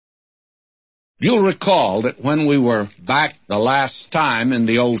You'll recall that when we were back the last time in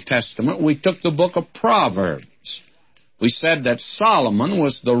the Old Testament, we took the book of Proverbs. We said that Solomon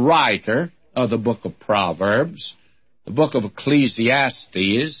was the writer of the book of Proverbs, the book of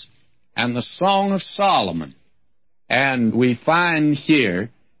Ecclesiastes, and the Song of Solomon. And we find here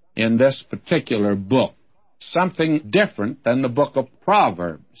in this particular book something different than the book of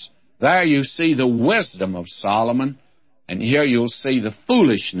Proverbs. There you see the wisdom of Solomon, and here you'll see the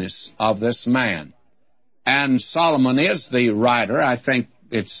foolishness of this man. And Solomon is the writer. I think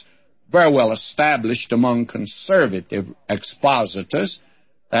it's very well established among conservative expositors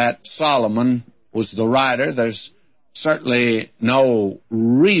that Solomon was the writer. There's certainly no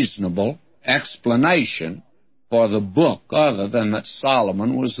reasonable explanation for the book other than that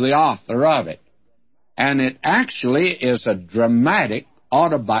Solomon was the author of it. And it actually is a dramatic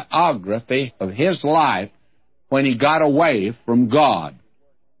autobiography of his life when he got away from God.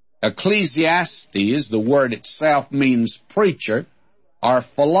 Ecclesiastes, the word itself means preacher or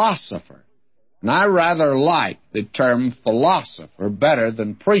philosopher. And I rather like the term philosopher better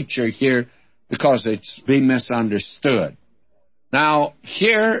than preacher here because it's been misunderstood. Now,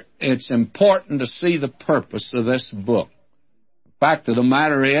 here it's important to see the purpose of this book. The fact of the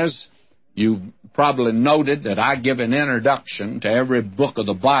matter is, you've probably noted that I give an introduction to every book of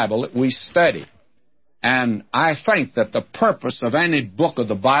the Bible that we study. And I think that the purpose of any book of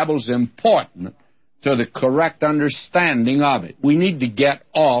the Bible is important to the correct understanding of it. We need to get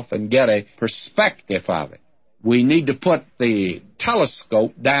off and get a perspective of it. We need to put the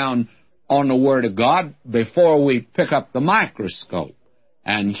telescope down on the Word of God before we pick up the microscope.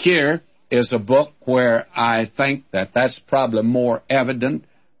 And here is a book where I think that that's probably more evident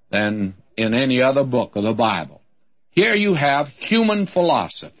than in any other book of the Bible. Here you have human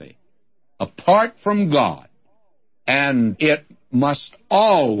philosophy, apart from God, and it must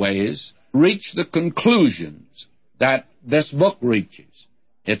always reach the conclusions that this book reaches.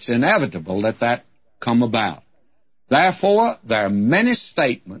 It's inevitable that that come about. Therefore, there are many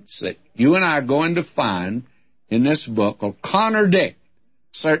statements that you and I are going to find in this book will contradict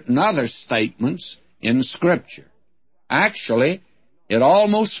certain other statements in Scripture. Actually, it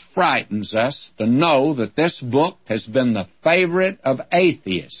almost frightens us to know that this book has been the favorite of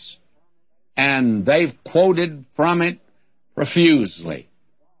atheists, and they've quoted from it profusely.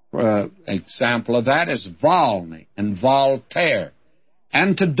 An example of that is Volney and Voltaire.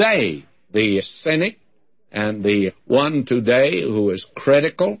 And today, the cynic and the one today who is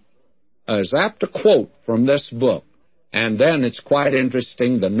critical is apt to quote from this book. And then it's quite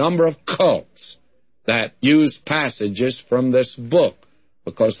interesting the number of cults that use passages from this book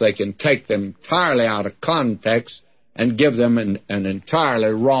because they can take them entirely out of context and give them an entirely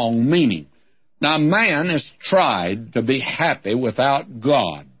wrong meaning. Now, man has tried to be happy without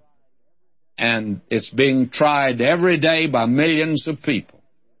God, and it's being tried every day by millions of people.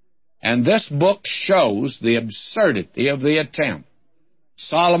 And this book shows the absurdity of the attempt.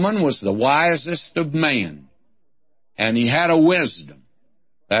 Solomon was the wisest of men, and he had a wisdom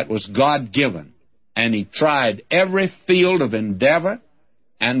that was God-given, and he tried every field of endeavor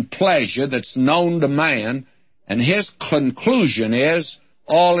and pleasure that's known to man, and his conclusion is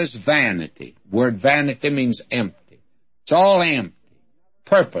all is vanity. The word vanity means empty. It's all empty,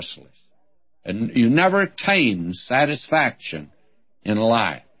 purposeless, and you never attain satisfaction in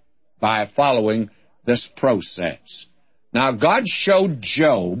life by following this process. Now, God showed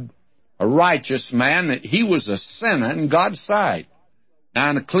Job, a righteous man, that he was a sinner in God's sight. Now,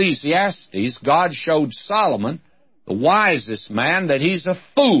 in Ecclesiastes, God showed Solomon, the wisest man, that he's a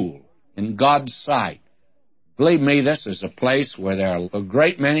fool in God's sight. Believe me, this is a place where there are a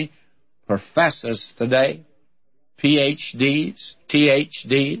great many professors today, PhDs,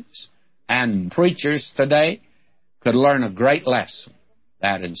 THDs, and preachers today could learn a great lesson,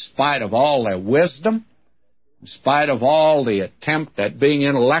 that in spite of all their wisdom, in spite of all the attempt at being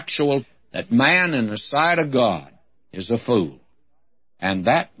intellectual, that man in the sight of God is a fool. And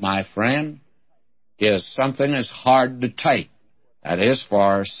that, my friend, is something that's hard to take. That is,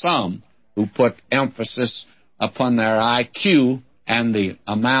 for some who put emphasis upon their IQ and the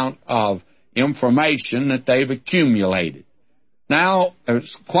amount of information that they've accumulated. Now,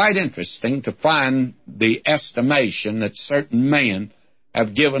 it's quite interesting to find the estimation that certain men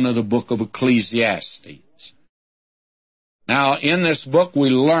have given of the book of Ecclesiastes. Now, in this book, we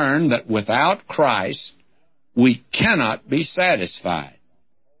learn that without Christ, we cannot be satisfied.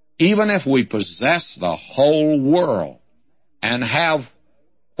 Even if we possess the whole world and have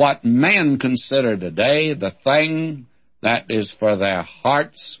what men consider today the thing that is for their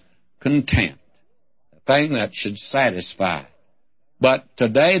heart's content, the thing that should satisfy. But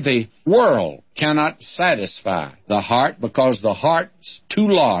today the world cannot satisfy the heart because the heart's too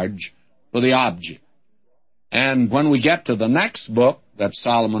large for the object. And when we get to the next book that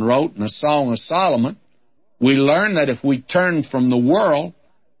Solomon wrote, in the Song of Solomon, we learn that if we turn from the world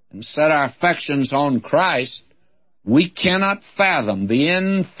and set our affections on Christ, we cannot fathom the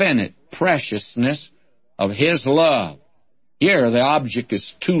infinite preciousness of His love. Here, the object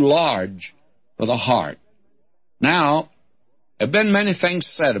is too large for the heart. Now, there have been many things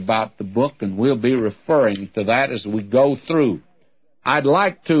said about the book, and we'll be referring to that as we go through. I'd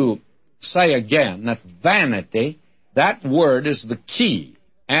like to say again that vanity, that word is the key,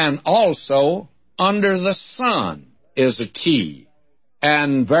 and also under the sun is a key.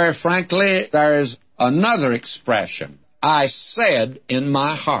 And very frankly, there is another expression, I said in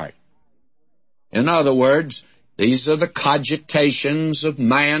my heart. In other words, these are the cogitations of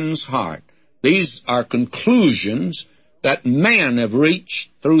man's heart. These are conclusions that men have reached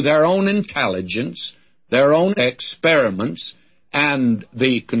through their own intelligence, their own experiments, and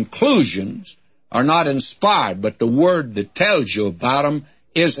the conclusions are not inspired, but the word that tells you about them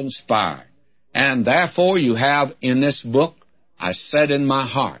is inspired. And therefore you have in this book, I said in my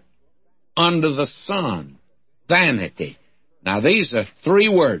heart, under the sun, vanity. Now these are three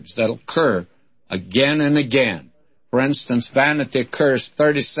words that occur again and again. For instance, vanity occurs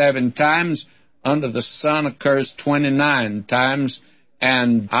 37 times, under the sun occurs 29 times,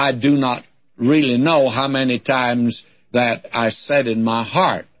 and I do not really know how many times that I said in my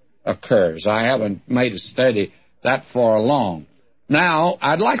heart occurs. I haven't made a study that far along. Now,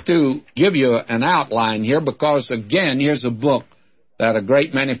 I'd like to give you an outline here because, again, here's a book that a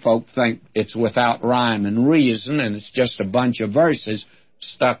great many folk think it's without rhyme and reason, and it's just a bunch of verses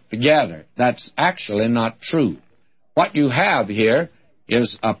stuck together. That's actually not true. What you have here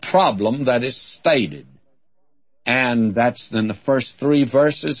is a problem that is stated, and that's in the first three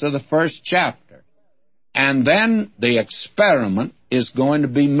verses of the first chapter. And then the experiment is going to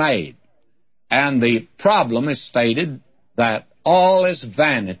be made, and the problem is stated that all is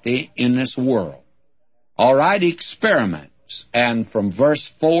vanity in this world. All right, he experiments, and from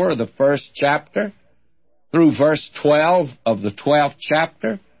verse 4 of the first chapter through verse 12 of the 12th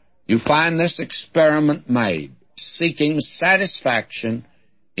chapter, you find this experiment made, seeking satisfaction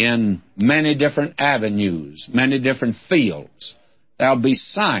in many different avenues, many different fields. There'll be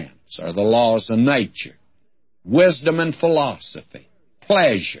science, or the laws of nature, wisdom and philosophy,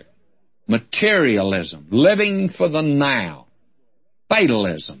 pleasure, materialism, living for the now,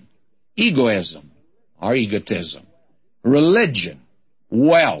 fatalism, egoism, or egotism, religion,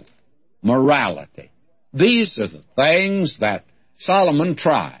 wealth, morality. These are the things that Solomon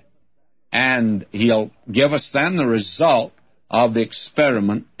tried, and he'll give us then the result of the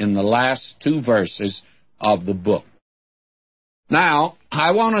experiment in the last two verses of the book. Now,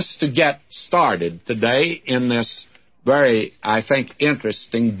 I want us to get started today in this very, I think,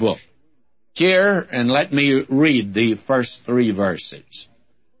 interesting book. Here, and let me read the first three verses.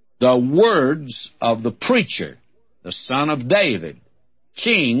 The words of the preacher, the son of David,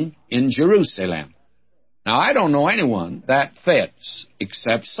 king in Jerusalem. Now, I don't know anyone that fits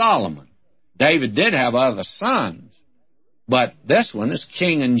except Solomon. David did have other sons, but this one is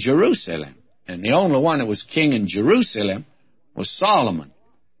king in Jerusalem. And the only one that was king in Jerusalem was Solomon.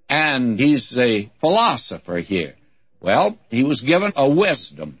 And he's a philosopher here. Well, he was given a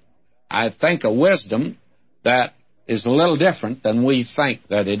wisdom. I think a wisdom that is a little different than we think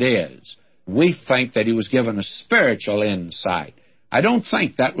that it is. We think that he was given a spiritual insight. I don't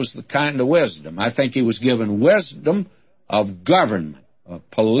think that was the kind of wisdom. I think he was given wisdom of government, of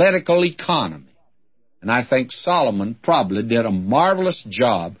political economy. And I think Solomon probably did a marvelous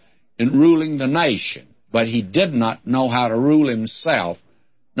job in ruling the nation, but he did not know how to rule himself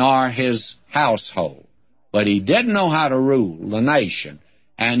nor his household. But he did know how to rule the nation,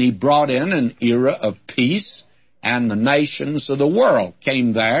 and he brought in an era of peace, and the nations of the world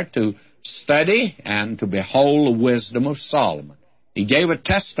came there to study and to behold the wisdom of Solomon. He gave a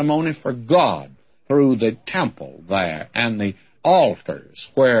testimony for God through the temple there and the altars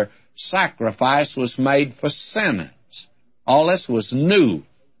where sacrifice was made for sinners. All this was new,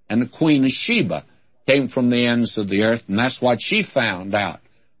 and the Queen of Sheba came from the ends of the earth, and that's what she found out.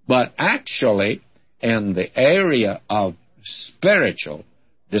 But actually, in the area of spiritual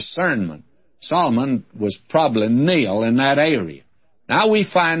discernment, Solomon was probably nil in that area. Now we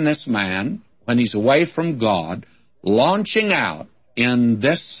find this man, when he's away from God, launching out in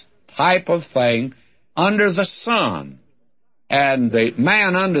this type of thing under the sun. And the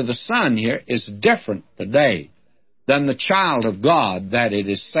man under the sun here is different today than the child of God that it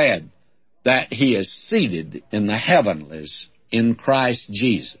is said that he is seated in the heavenlies in Christ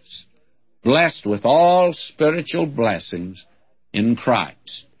Jesus, blessed with all spiritual blessings in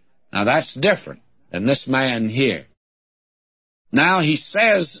Christ. Now that's different than this man here. Now he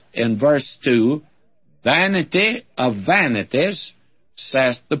says in verse 2, vanity of vanities,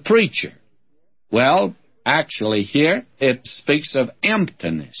 saith the preacher. Well, actually here it speaks of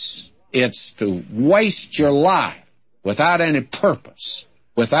emptiness. It's to waste your life without any purpose,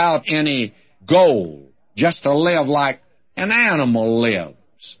 without any goal, just to live like an animal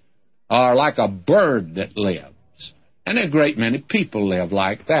lives, or like a bird that lives. And a great many people live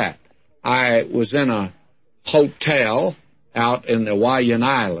like that. I was in a hotel out in the Hawaiian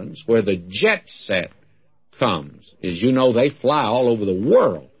Islands where the jet set comes. As you know, they fly all over the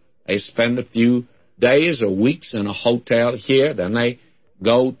world. They spend a few days or weeks in a hotel here, then they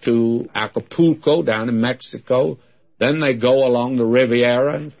go to Acapulco down in Mexico, then they go along the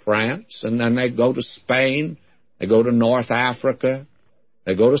Riviera in France, and then they go to Spain, they go to North Africa,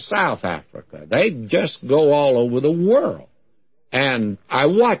 they go to South Africa. They just go all over the world. And I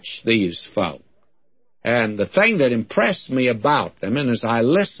watch these folk. And the thing that impressed me about them, and as I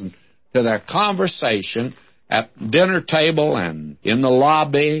listened to their conversation at dinner table and in the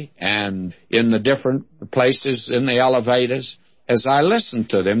lobby and in the different places in the elevators, as I listened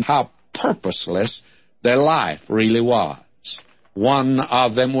to them, how purposeless their life really was. One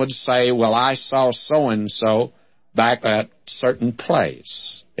of them would say, well, I saw so-and-so back at a certain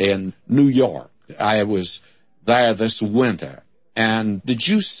place in New York. I was there this winter. And did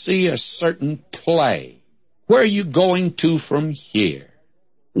you see a certain play? Where are you going to from here?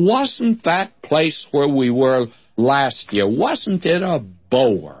 Wasn't that place where we were last year, wasn't it a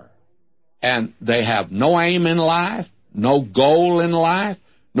bore? And they have no aim in life, no goal in life,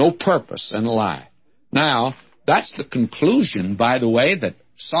 no purpose in life. Now, that's the conclusion, by the way, that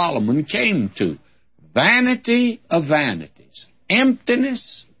Solomon came to. Vanity of vanities,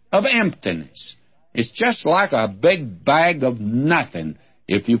 emptiness of emptiness. It's just like a big bag of nothing,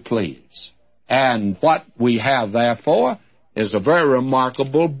 if you please. And what we have, therefore, is a very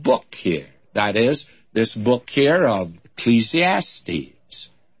remarkable book here. That is, this book here of Ecclesiastes.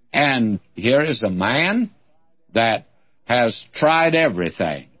 And here is a man that has tried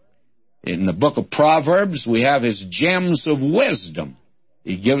everything. In the book of Proverbs, we have his gems of wisdom.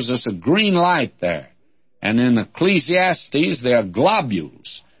 He gives us a green light there. And in Ecclesiastes, there are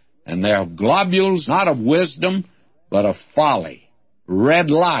globules. And they are globules not of wisdom, but of folly. Red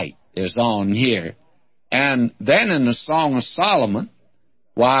light is on here. And then in the Song of Solomon,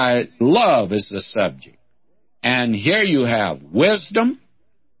 why, love is the subject. And here you have wisdom,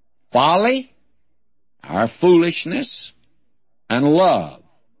 folly, our foolishness, and love.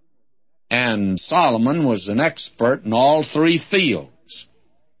 And Solomon was an expert in all three fields.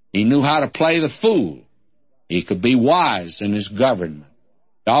 He knew how to play the fool. He could be wise in his government.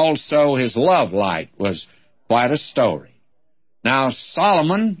 Also, his love light was quite a story. Now,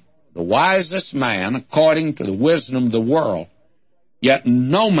 Solomon, the wisest man, according to the wisdom of the world, yet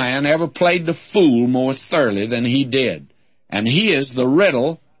no man ever played the fool more thoroughly than he did. And he is the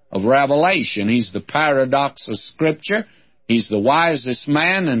riddle of Revelation. He's the paradox of Scripture. He's the wisest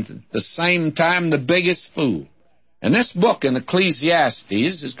man and at the same time the biggest fool. And this book in Ecclesiastes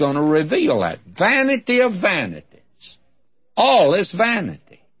is going to reveal that. Vanity of vanities. All is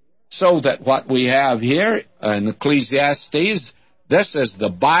vanity. So that what we have here in Ecclesiastes, this is the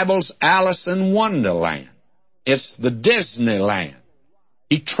Bible's Alice in Wonderland. It's the Disneyland.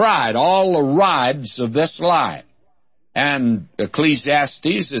 He tried all the rides of this life. And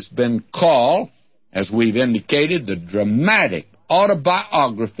Ecclesiastes has been called, as we've indicated, the dramatic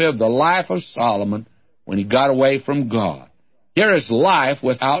autobiography of the life of Solomon when he got away from God. Here is life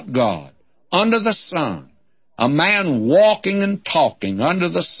without God, under the sun. A man walking and talking under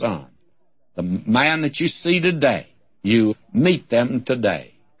the sun. The man that you see today, you meet them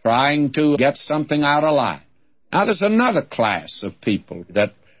today, trying to get something out of life. Now, there's another class of people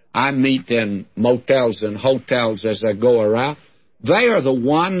that I meet in motels and hotels as I go around. They are the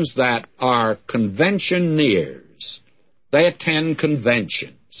ones that are conventioneers. They attend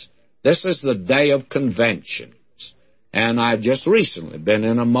conventions. This is the day of conventions. And I've just recently been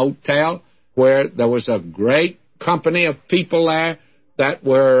in a motel where there was a great company of people there that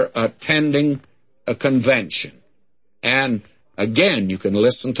were attending a convention. And again, you can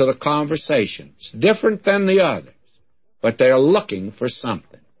listen to the conversations. Different than the others, but they're looking for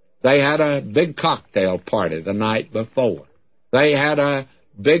something. They had a big cocktail party the night before. They had a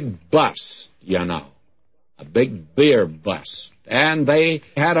big bust, a big beer bust. And they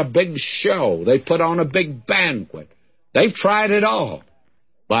had a big show. They put on a big banquet. They've tried it all.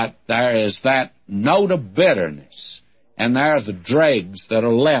 But there is that note of bitterness and they're the dregs that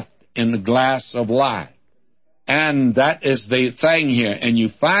are left in the glass of life. And that is the thing here. And you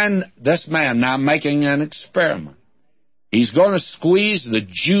find this man now making an experiment. He's going to squeeze the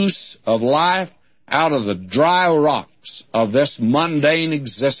juice of life out of the dry rocks of this mundane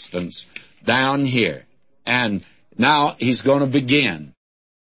existence down here. And now he's going to begin.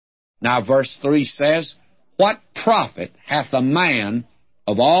 Now verse 3 says, "What profit hath a man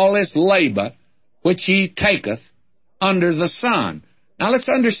of all his labor which he taketh under the sun?" Now let's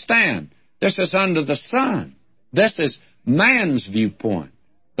understand, this is under the sun. This is man's viewpoint.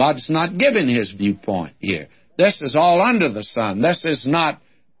 God's not giving his viewpoint here. This is all under the sun. This is not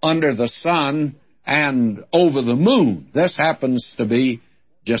under the sun and over the moon. This happens to be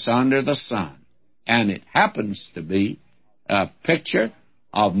just under the sun. And it happens to be a picture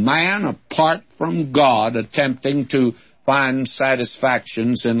of man apart from God attempting to find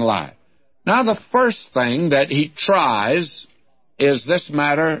satisfactions in life. Now, the first thing that he tries is this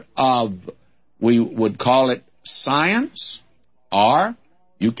matter of, we would call it science, or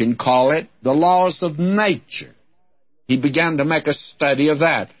you can call it the laws of nature. He began to make a study of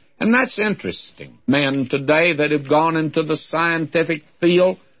that. And that's interesting. Men today that have gone into the scientific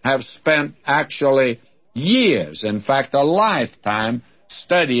field have spent actually years, in fact a lifetime,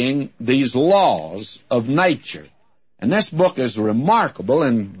 studying these laws of nature. And this book is remarkable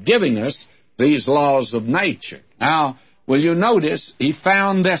in giving us these laws of nature. Now, will you notice he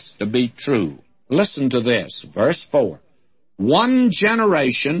found this to be true? Listen to this, verse 4. "One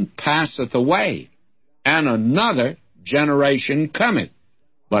generation passeth away, and another generation cometh,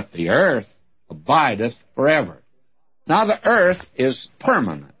 but the earth abideth forever." Now, the earth is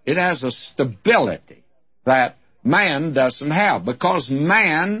permanent. It has a stability that man doesn't have, because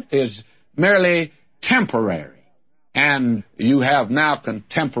man is merely temporary. And you have now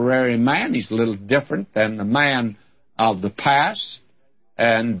contemporary man. He's a little different than the man of the past,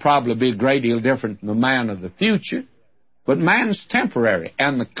 and probably be a great deal different from the man of the future. But man's temporary,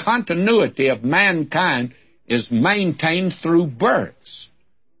 and the continuity of mankind is maintained through births.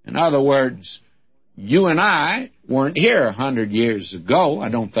 In other words, you and I weren't here 100 years ago. I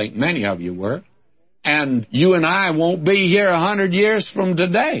don't think many of you were. And you and I won't be here 100 years from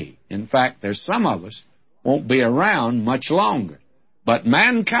today. In fact, there's some of us won't be around much longer. But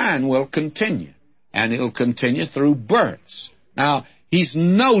mankind will continue, and it'll continue through births. Now, he's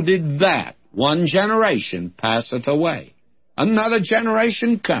noted that one generation passeth away, another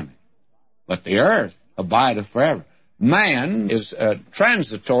generation cometh, but the earth abideth forever. Man is a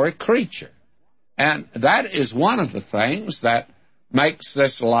transitory creature, and that is one of the things that makes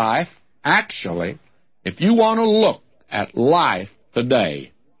this life, actually, if you want to look at life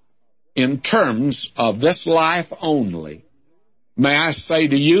today in terms of this life only, may I say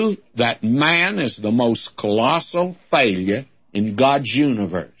to you that man is the most colossal failure in God's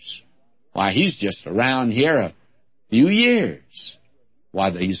universe. Why, he's just around here a few years.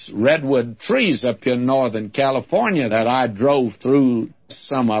 Why, these redwood trees up here in Northern California that I drove through,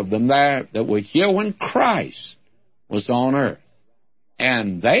 some of them there, that were here when Christ was on earth.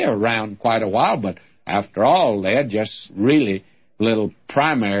 And they are around quite a while, but after all, they're just really little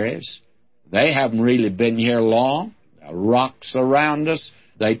primaries. They haven't really been here long. The rocks around us,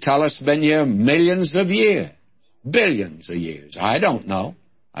 they tell us, been here millions of years, billions of years. I don't know.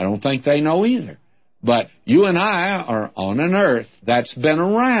 I don't think they know either. But you and I are on an earth that's been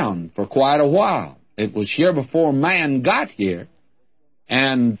around for quite a while. It was here before man got here,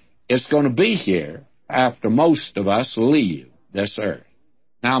 and it's going to be here after most of us leave this earth.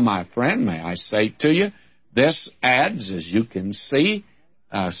 Now, my friend, may I say to you, this adds, as you can see,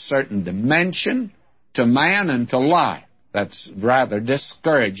 a certain dimension to man and to life. That's rather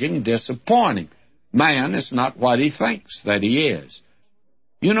discouraging, disappointing. Man is not what he thinks that he is.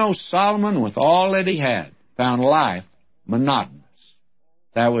 You know, Solomon, with all that he had, found life monotonous.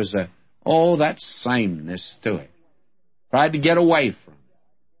 There was that sameness to it. Tried to get away from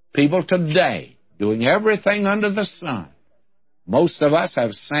it. People today doing everything under the sun. Most of us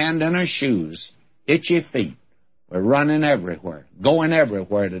have sand in our shoes, itchy feet. We're running everywhere, going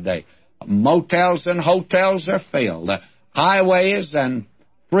everywhere today. Motels and hotels are filled. The highways and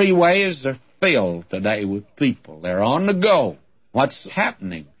freeways are filled today with people. They're on the go. What's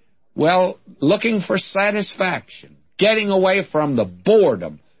happening? Well, looking for satisfaction, getting away from the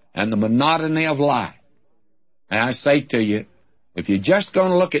boredom and the monotony of life. And I say to you, if you're just going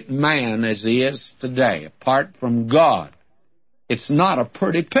to look at man as he is today, apart from God, it's not a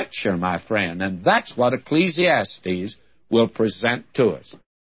pretty picture, my friend, and that's what Ecclesiastes will present to us.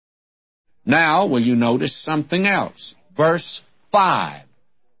 Now, will you notice something else? Verse 5.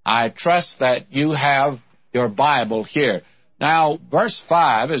 I trust that you have your Bible here. Now, verse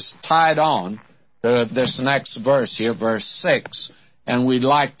 5 is tied on to this next verse here, verse 6, and we'd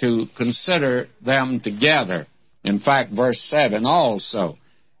like to consider them together. In fact, verse 7 also.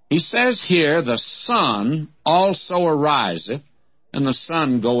 He says here, the sun also ariseth, and the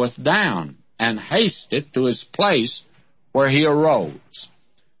sun goeth down, and hasteth to his place where he arose.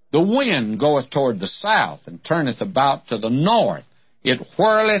 The wind goeth toward the south, and turneth about to the north. It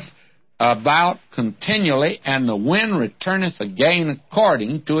whirleth about continually, and the wind returneth again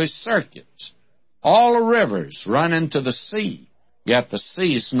according to his circuits. All the rivers run into the sea, yet the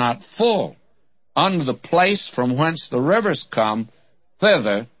sea is not full. Unto the place from whence the rivers come,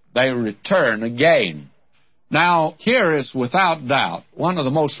 thither they return again. Now, here is without doubt one of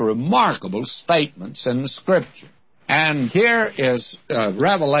the most remarkable statements in the Scripture. And here is a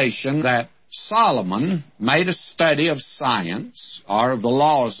revelation that Solomon made a study of science, or of the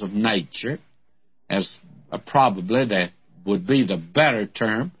laws of nature, as probably that would be the better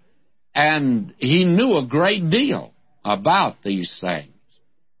term, and he knew a great deal about these things.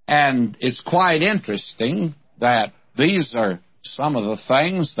 And it's quite interesting that these are some of the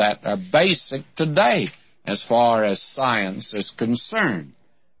things that are basic today as far as science is concerned.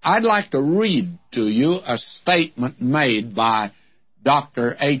 I'd like to read to you a statement made by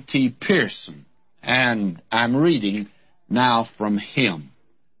Dr. A.T. Pierson, and I'm reading now from him.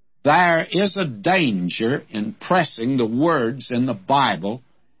 There is a danger in pressing the words in the Bible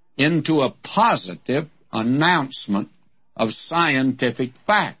into a positive announcement of scientific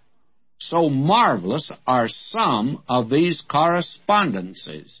fact. So marvelous are some of these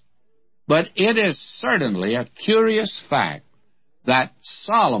correspondences. But it is certainly a curious fact that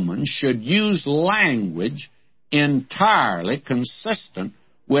Solomon should use language entirely consistent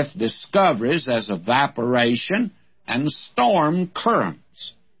with discoveries as evaporation and storm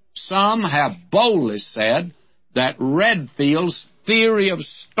currents. Some have boldly said that Redfield's theory of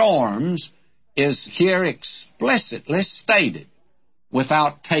storms is here explicitly stated.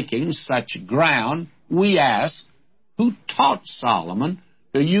 Without taking such ground, we ask, who taught Solomon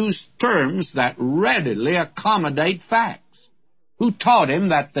to use terms that readily accommodate facts? Who taught him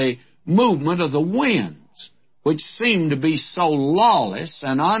that the movement of the winds, which seem to be so lawless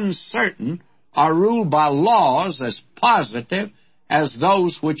and uncertain, are ruled by laws as positive as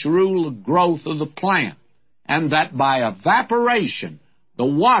those which rule the growth of the plant, and that by evaporation the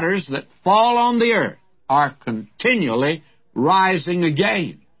waters that fall on the earth are continually rising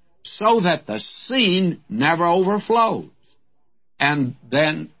again, so that the sea never overflows? And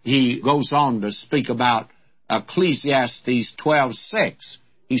then he goes on to speak about Ecclesiastes 12:6.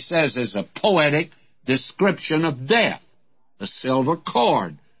 He says, as a poetic description of death. The silver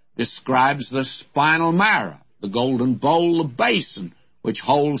cord describes the spinal marrow, the golden bowl, the basin, which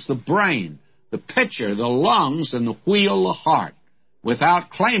holds the brain, the pitcher, the lungs, and the wheel, the heart. Without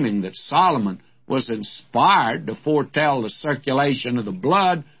claiming that Solomon was inspired to foretell the circulation of the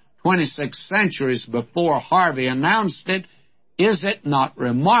blood 26 centuries before Harvey announced it, is it not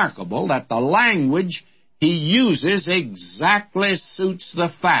remarkable that the language he uses exactly suits the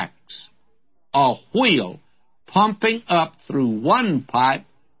facts? A wheel pumping up through one pipe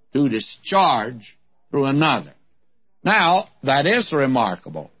to discharge through another. Now, that is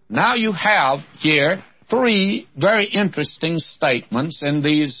remarkable. Now you have here three very interesting statements in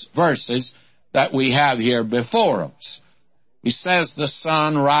these verses that we have here before us. He says the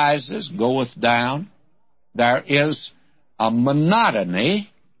sun rises, goeth down. There is a monotony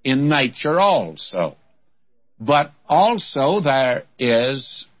in nature also. But also there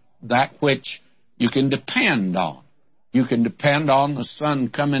is that which you can depend on. You can depend on the sun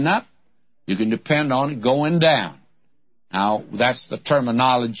coming up. You can depend on it going down. Now, that's the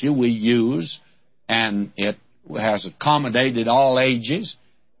terminology we use, and it has accommodated all ages.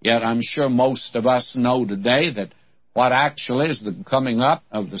 Yet I'm sure most of us know today that what actually is the coming up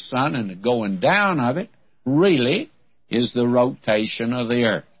of the sun and the going down of it really is the rotation of the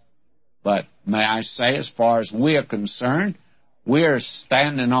earth. But may I say, as far as we're concerned, we're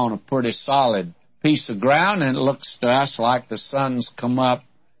standing on a pretty solid piece of ground, and it looks to us like the sun's come up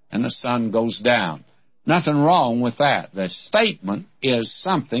and the sun goes down. Nothing wrong with that. The statement is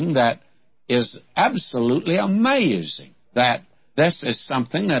something that is absolutely amazing, that this is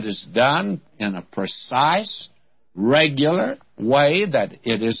something that is done in a precise, regular way, that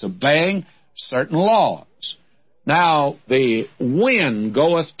it is obeying certain laws. Now, the wind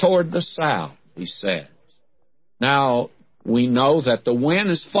goeth toward the south, he says. Now, we know that the wind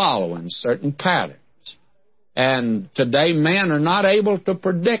is following certain patterns. And today men are not able to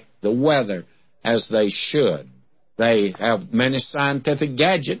predict the weather as they should. They have many scientific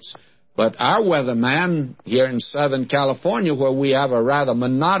gadgets, But our weatherman here in Southern California, where we have a rather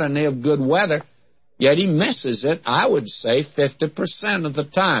monotony of good weather, yet he misses it, I would say, 50% of the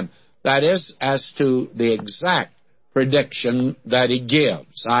time. That is, as to the exact prediction that he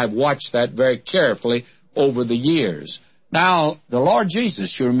gives. I've watched that very carefully over the years. Now, the Lord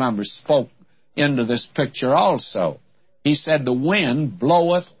Jesus, you remember, spoke into this picture also. He said, the wind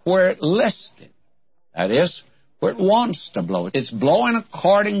bloweth where it listeth. That is, where it wants to blow. It's blowing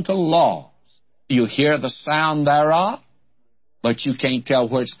according to laws. You hear the sound thereof, but you can't tell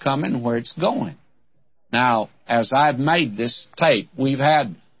where it's coming, where it's going. Now, as I've made this tape, we've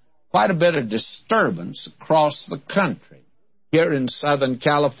had quite a bit of disturbance across the country. Here in Southern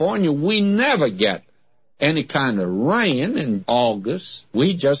California, we never get any kind of rain in August.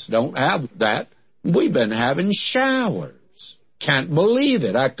 We just don't have that. We've been having showers. Can't believe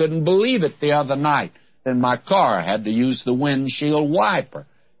it. I couldn't believe it the other night. In my car, I had to use the windshield wiper.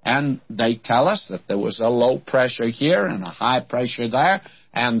 And they tell us that there was a low pressure here and a high pressure there,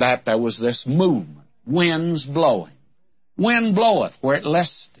 and that there was this movement. Winds blowing. Wind bloweth where it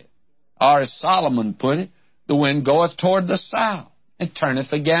listeth. Or as Solomon put it, the wind goeth toward the south. It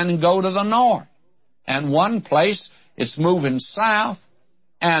turneth again and go to the north. And one place it's moving south,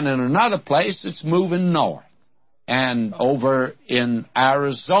 and in another place it's moving north. And over in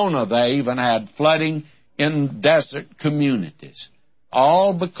Arizona, they even had flooding in desert communities,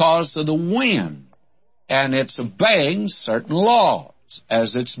 all because of the wind. And it's obeying certain laws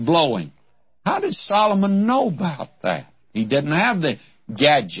as it's blowing. How did Solomon know about that? He didn't have the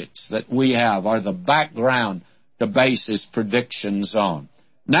gadgets that we have or the background to base his predictions on.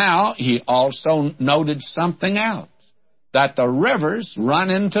 Now, he also noted something else, that the rivers run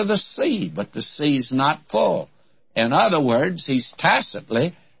into the sea, but the sea's not full. In other words, he's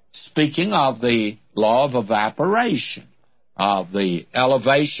tacitly speaking of the law of evaporation, of the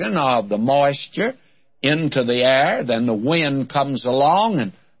elevation of the moisture into the air. Then the wind comes along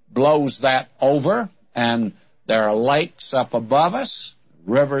and blows that over, and there are lakes up above us,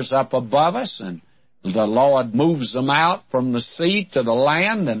 rivers up above us, and the Lord moves them out from the sea to the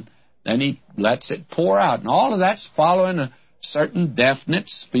land, and then he lets it pour out. And all of that's following a certain definite,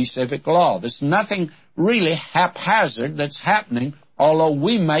 specific law. There's nothing really haphazard that's happening, although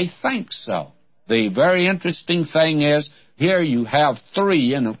we may think so. The very interesting thing is, here you have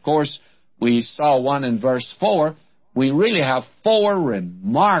three, and of course we saw one in verse 4. We really have four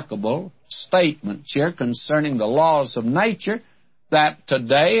remarkable statements here concerning the laws of nature that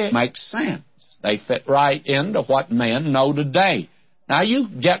today make sense. They fit right into what men know today. Now, you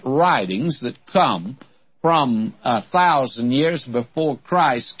get writings that come from 1,000 years before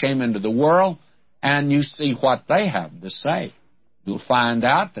Christ came into the world, and you see what they have to say. You'll find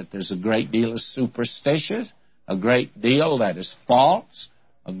out that there's a great deal of superstition, a great deal that is false,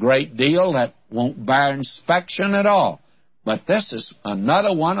 a great deal that won't bear inspection at all. But this is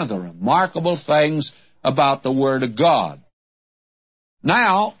another one of the remarkable things about the Word of God.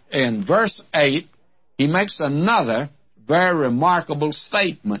 Now, in verse 8, he makes another very remarkable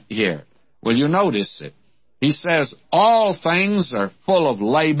statement here. Will you notice it? He says, all things are full of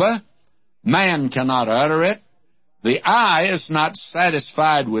labor. Man cannot utter it. The eye is not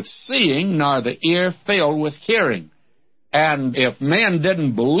satisfied with seeing, nor the ear filled with hearing. And if men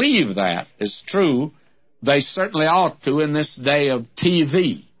didn't believe that is true, they certainly ought to in this day of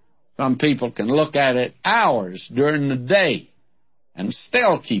TV. Some people can look at it hours during the day and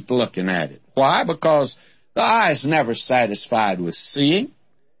still keep looking at it. Why? Because the eye is never satisfied with seeing,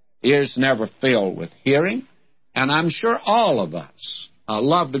 ears never filled with hearing, and I'm sure all of us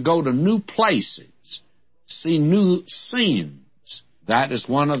love to go to new places, see new scenes. That is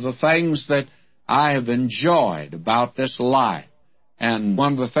one of the things that I have enjoyed about this life, and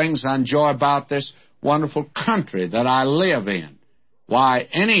one of the things I enjoy about this wonderful country that I live in. Why,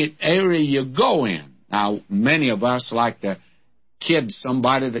 any area you go in, now many of us like to kid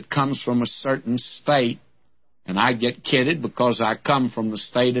somebody that comes from a certain state, and I get kidded because I come from the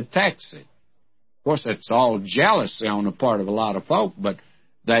state of Texas. Of course, it's all jealousy on the part of a lot of folk, but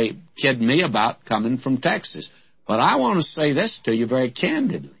they kid me about coming from Texas. But I want to say this to you very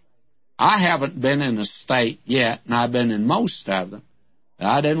candidly. I haven't been in a state yet, and I've been in most of them, that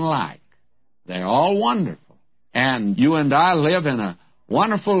I didn't like. They're all wonderful. And you and I live in a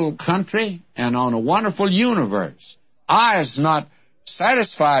wonderful country and on a wonderful universe. Eye is not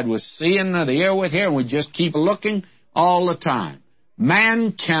satisfied with seeing, or the ear with hearing. We just keep looking all the time.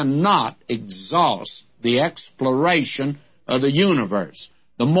 Man cannot exhaust the exploration of the universe.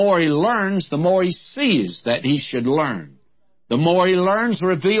 The more he learns, the more he sees that he should learn. The more he learns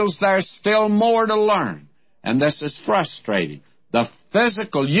reveals there's still more to learn. And this is frustrating. The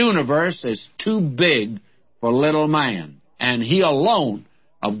physical universe is too big for little man, and he alone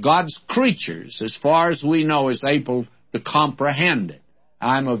of God's creatures, as far as we know, is able to comprehend it.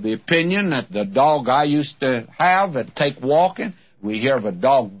 I'm of the opinion that the dog I used to have that take walking, we hear of a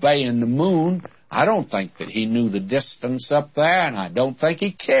dog baying the moon. I don't think that he knew the distance up there, and I don't think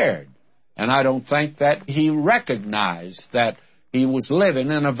he cared. And I don't think that he recognized that he was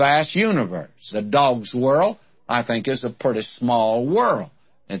living in a vast universe. The dog's world, I think, is a pretty small world.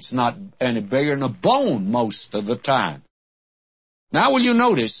 It's not any bigger than a bone most of the time. Now, will you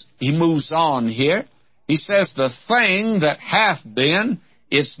notice, he moves on here. He says, the thing that hath been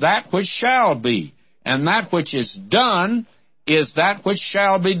is that which shall be, and that which is done is that which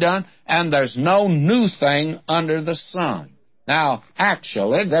shall be done, and there's no new thing under the sun. Now,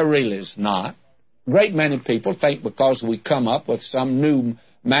 actually, there really is not. A great many people think because we come up with some new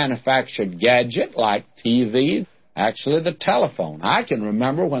manufactured gadget like TV, actually the telephone. I can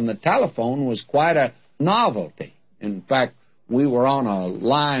remember when the telephone was quite a novelty. In fact, we were on a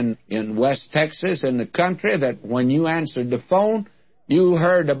line in West Texas in the country that when you answered the phone, you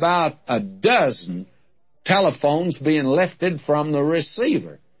heard about a dozen telephones being lifted from the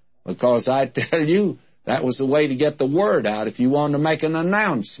receiver. Because I tell you, that was the way to get the word out. If you wanted to make an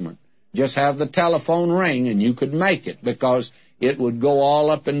announcement, just have the telephone ring and you could make it, because it would go all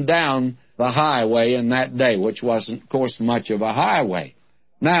up and down the highway in that day, which wasn't, of course, much of a highway.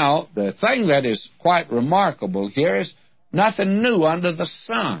 Now, the thing that is quite remarkable here is nothing new under the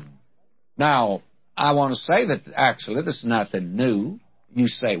sun. Now, I want to say that actually there's nothing new. You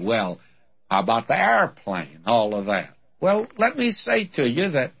say, well, how about the airplane, all of that? Well, let me say to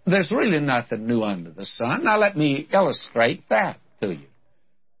you that there's really nothing new under the sun. Now, let me illustrate that to you.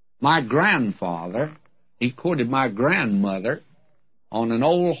 My grandfather, he courted my grandmother on an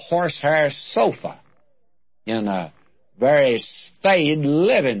old horsehair sofa in a very staid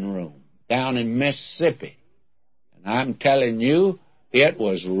living room down in Mississippi. And I'm telling you, it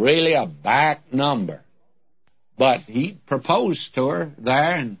was really a back number. But he proposed to her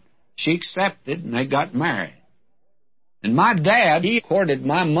there, and she accepted, and they got married. And my dad, he courted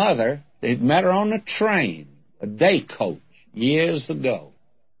my mother. They'd met her on a train, a day coach, years ago.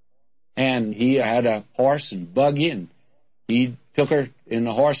 And he had a horse and buggy, and he took her in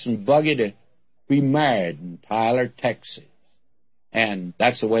the horse and buggy to be married in Tyler, Texas. And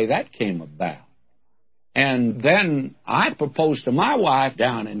that's the way that came about. And then I proposed to my wife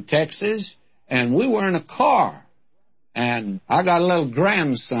down in Texas, and we were in a car. And I got a little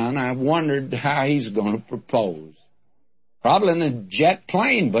grandson. I wondered how he's going to propose. Probably in a jet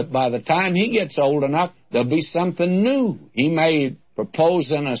plane, but by the time he gets old enough, there'll be something new. He may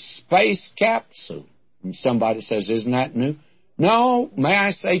propose in a space capsule. And somebody says, isn't that new? No, may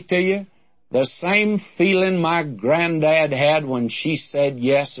I say to you, the same feeling my granddad had when she said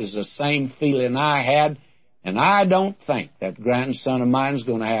yes is the same feeling I had, and I don't think that grandson of mine is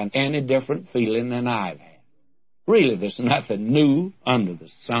going to have any different feeling than I've had. Really, there's nothing new under the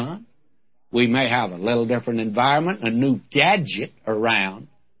sun. We may have a little different environment, a new gadget around,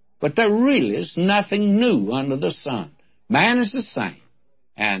 but there really is nothing new under the sun. Man is the same,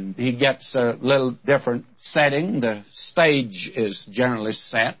 and he gets a little different setting. The stage is generally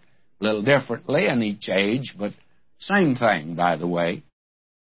set a little differently in each age, but same thing, by the way.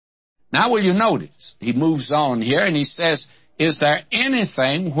 Now, will you notice? He moves on here, and he says, is there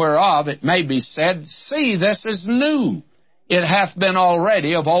anything whereof it may be said, see, this is new? It hath been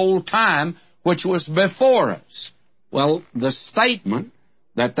already of old time, which was before us. Well, the statement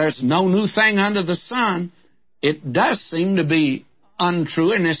that there's no new thing under the sun, it does seem to be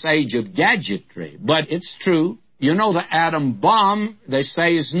untrue in this age of gadgetry, but it's true. You know, the atom bomb, they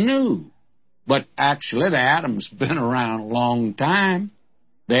say, is new, but actually the atom's been around a long time.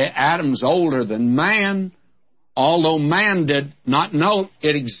 The atom's older than man, although man did not know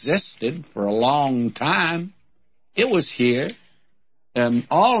it existed for a long time. It was here.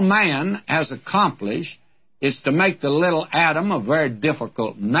 All man has accomplished is to make the little atom a very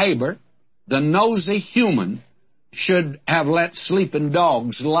difficult neighbor. The nosy human should have let sleeping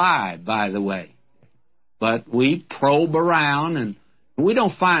dogs lie, by the way. But we probe around, and we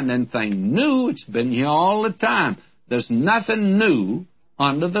don't find anything new. It's been here all the time. There's nothing new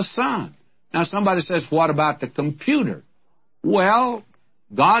under the sun. Now, somebody says, what about the computer? Well,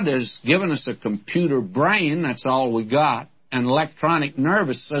 God has given us a computer brain. That's all we got. An electronic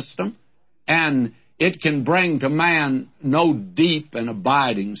nervous system, and it can bring to man no deep and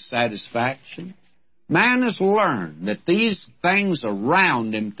abiding satisfaction. Man has learned that these things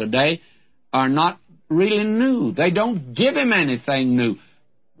around him today are not really new. They don't give him anything new.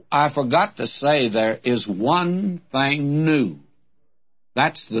 I forgot to say there is one thing new.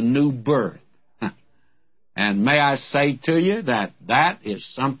 That's the new birth. And may I say to you that that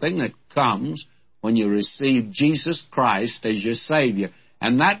is something that comes when you receive Jesus Christ as your Savior.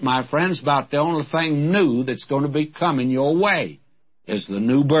 And that, my friends, about the only thing new that's going to be coming your way is the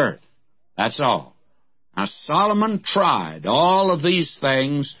new birth. That's all. Now, Solomon tried all of these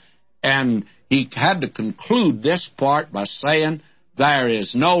things, and he had to conclude this part by saying, there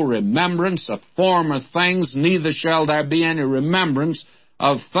is no remembrance of former things, neither shall there be any remembrance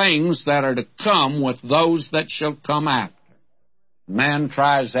of things that are to come with those that shall come after. Man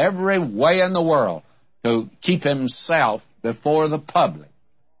tries every way in the world to keep himself before the public,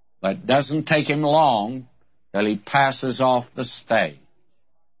 but it doesn't take him long till he passes off the stage.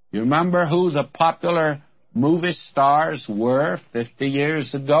 You remember who the popular movie stars were 50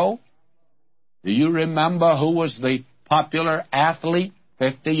 years ago? Do you remember who was the popular athlete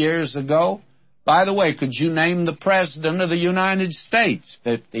 50 years ago? By the way, could you name the President of the United States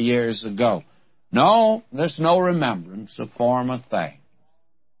 50 years ago? No, there's no remembrance of former things.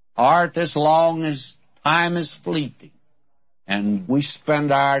 Art as long as time is fleeting. And we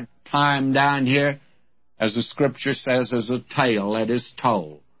spend our time down here, as the Scripture says, as a tale that is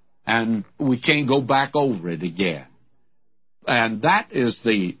told. And we can't go back over it again. And that is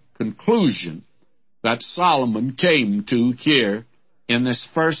the conclusion that Solomon came to here in this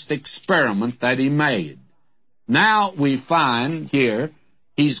first experiment that he made. Now we find here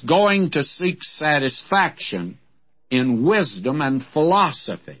he's going to seek satisfaction in wisdom and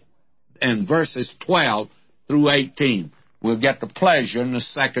philosophy in verses 12 through 18. We'll get the pleasure in the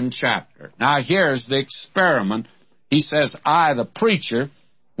second chapter. Now here's the experiment. He says, I, the preacher,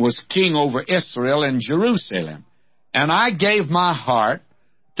 was king over Israel and Jerusalem, and I gave my heart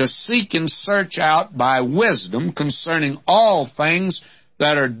to seek and search out by wisdom concerning all things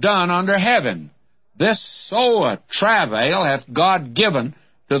that are done under heaven. This so travail hath God given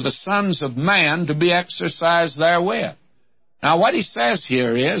to the sons of man to be exercised therewith. Now what he says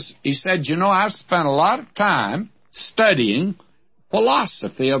here is, he said, you know, I've spent a lot of time studying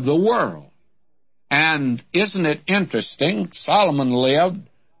philosophy of the world. And isn't it interesting, Solomon lived,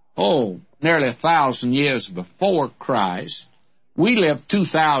 nearly 1,000 years before Christ. We live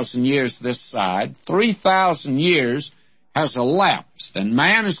 2,000 years this side. 3,000 years has elapsed, and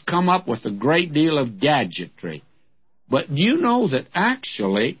man has come up with a great deal of gadgetry. But do you know that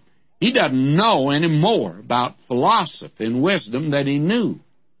actually he doesn't know any more about philosophy and wisdom than he knew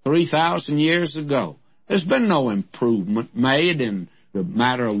 3,000 years ago? There's been no improvement made in the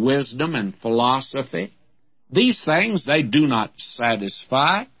matter of wisdom and philosophy. These things, they do not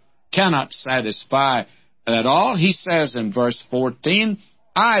satisfy, cannot satisfy at all. He says in verse 14,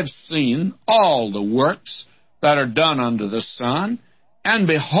 I've seen all the works that are done under the sun, and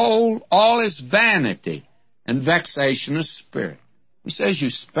behold, all is vanity and vexation of spirit. He says you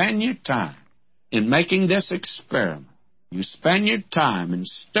spend your time in making this experiment. You spend your time in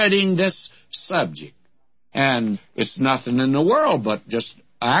studying this subject, and it's nothing in the world but just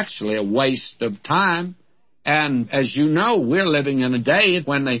actually a waste of time. And as you know, we're living in a day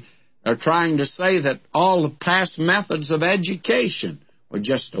when they are trying to say that all the past methods of education were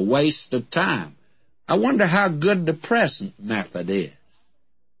just a waste of time. I wonder how good the present method is.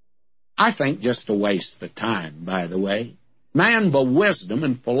 I think just a waste of time, by the way. Man, by wisdom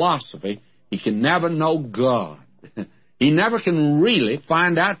and philosophy, he can never know God. He never can really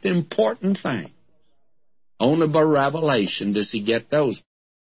find out the important things. Only by revelation does he get those.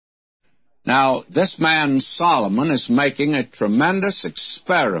 Now, this man Solomon is making a tremendous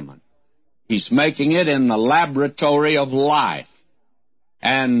experiment. He's making it in the laboratory of life.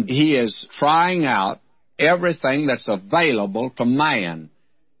 And he is trying out everything that's available to man.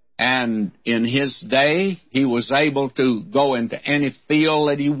 And in his day, he was able to go into any field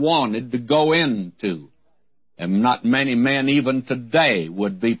that he wanted to go into. And not many men even today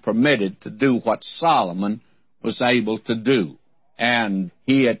would be permitted to do what Solomon was able to do. And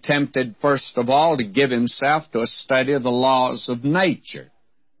he attempted, first of all, to give himself to a study of the laws of nature.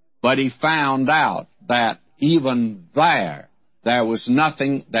 But he found out that even there was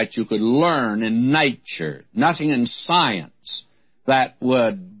nothing that you could learn in nature, nothing in science that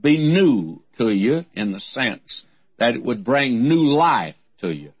would be new to you in the sense that it would bring new life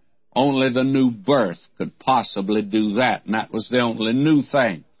to you. Only the new birth could possibly do that, and that was the only new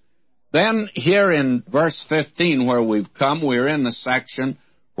thing. Then here in verse 15 where we've come, we're in the section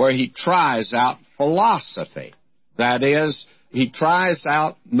where he tries out philosophy. That is, he tries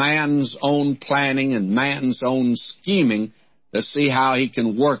out man's own planning and man's own scheming to see how he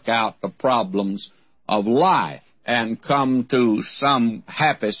can work out the problems of life and come to some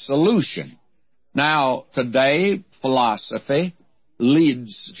happy solution. Now, today, philosophy,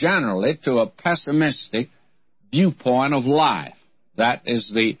 leads generally to a pessimistic viewpoint of life. That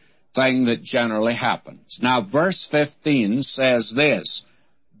is the thing that generally happens. Now, verse 15 says this,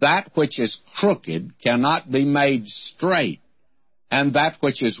 that which is crooked cannot be made straight, and that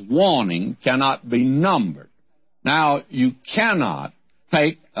which is wanting cannot be numbered. Now, you cannot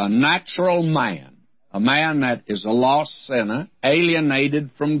take a natural man, a man that is a lost sinner,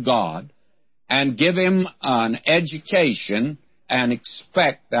 alienated from God, and give him an education and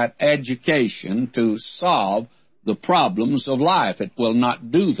expect that education to solve the problems of life. It will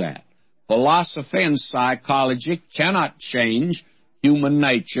not do that. Philosophy and psychology cannot change human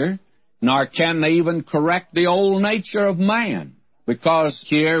nature, nor can they even correct the old nature of man, because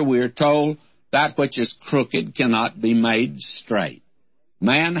here we're told that which is crooked cannot be made straight.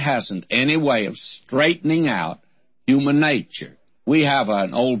 Man hasn't any way of straightening out human nature. We have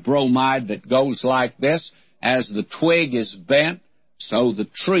an old bromide that goes like this, as the twig is bent, so the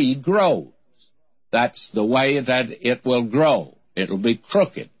tree grows. That's the way that it will grow. It'll be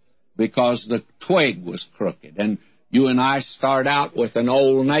crooked because the twig was crooked. And you and I start out with an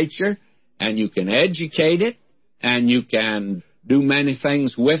old nature, and you can educate it, and you can do many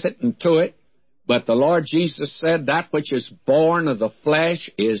things with it and to it. But the Lord Jesus said that which is born of the flesh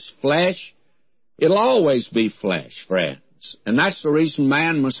is flesh. It'll always be flesh, friends. And that's the reason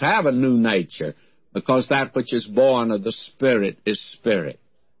man must have a new nature, because that which is born of the Spirit is spirit.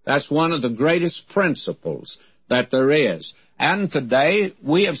 That's one of the greatest principles that there is. And today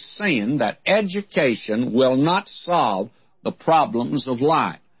we have seen that education will not solve the problems of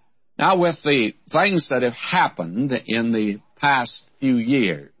life. Now, with the things that have happened in the past few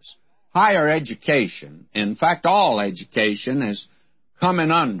years, higher education, in fact all education, is coming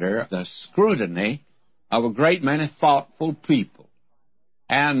under the scrutiny of a great many thoughtful people.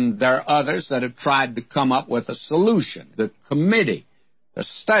 And there are others that have tried to come up with a solution. The committee to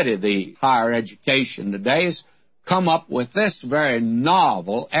study the higher education today has come up with this very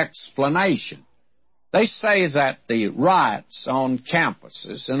novel explanation. They say that the riots on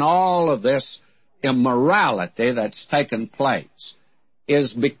campuses and all of this immorality that's taken place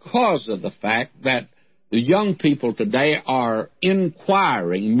is because of the fact that the young people today are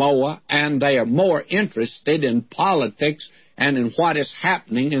inquiring more, and they are more interested in politics and in what is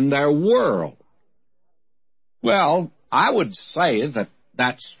happening in their world. Well, I would say that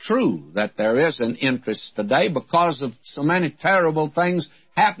that's true, that there is an interest today because of so many terrible things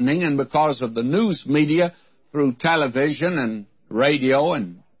happening, and because of the news media through television and radio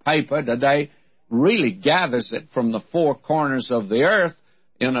and paper today really gathers it from the four corners of the earth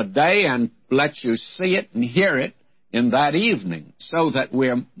in a day and lets you see it and hear it in that evening, so that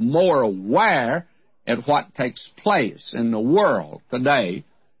we're more aware at what takes place in the world today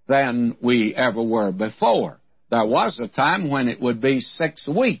than we ever were before. There was a time when it would be 6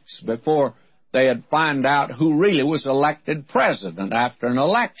 weeks before they'd find out who really was elected president after an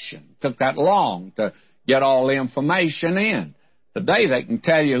election. It took that long to get all the information in. Today they can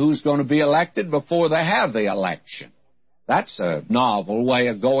tell you who's going to be elected before they have the election. That's a novel way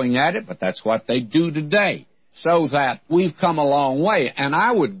of going at it, but that's what they do today. So that we've come a long way, and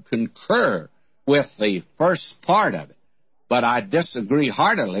I would concur with the first part of it, but I disagree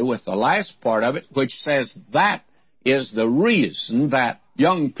heartily with the last part of it, which says that is the reason that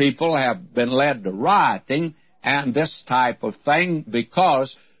young people have been led to rioting and this type of thing,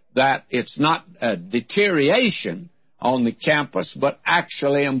 because that it's not a deterioration on the campus, but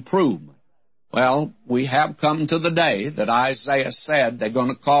actually improvement. Well, we have come to the day that Isaiah said they're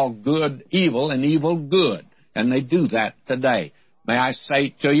going to call good evil and evil good, and they do that today. May I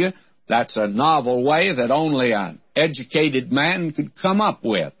say to you, that's a novel way that only an educated man could come up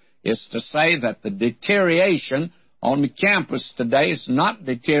with, is to say that the deterioration on the campus today is not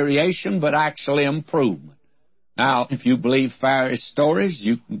deterioration, but actually improvement. Now, if you believe fairy stories,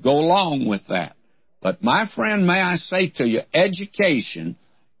 you can go along with that. But, my friend, may I say to you, education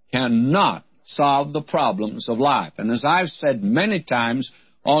cannot solve the problems of life. And as I've said many times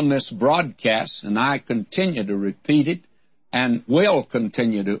on this broadcast, and I continue to repeat it, and will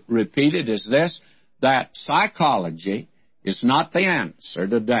continue to repeat it, is this, that psychology is not the answer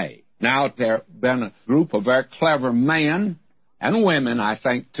today. Now, there have been a group of very clever men and women, I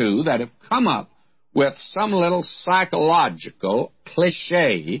think, too, that have come up with some little psychological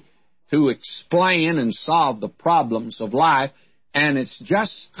cliche to explain and solve the problems of life, and it's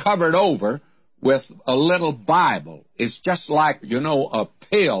just covered over with a little Bible. It's just like, a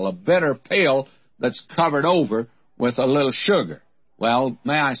pill, a bitter pill that's covered over with a little sugar. Well,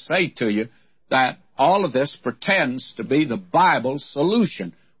 may I say to you that all of this pretends to be the Bible's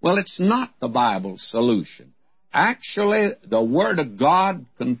solution. Well, it's not the Bible's solution. actually the Word of God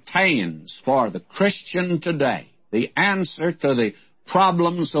contains for the Christian today the answer to the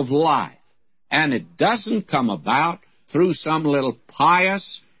problems of life. And it doesn't come about through some little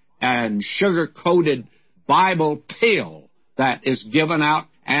pious and sugar-coated Bible pill that is given out,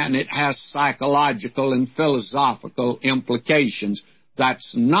 and it has psychological and philosophical implications.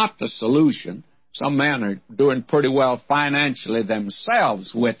 That's not the solution. Some men are doing pretty well financially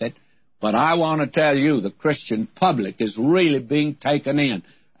themselves with it, but I want to tell you the Christian public is really being taken in.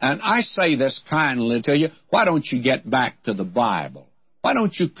 And I say this kindly to you, why don't you get back to the Bible? Why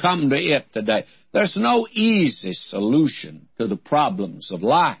don't you come to it today? There's no easy solution to the problems of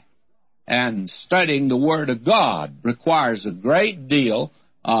life. And studying the Word of God requires a great deal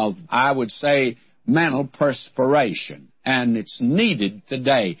of, I would say, mental perspiration. And it's needed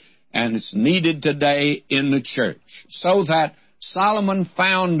today. And it's needed today in the church. So that Solomon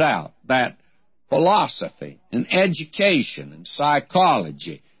found out that philosophy and education and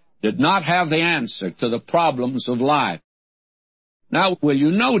psychology did not have the answer to the problems of life. Now, will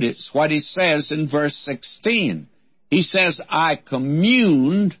you notice what he says in verse 16? He says, I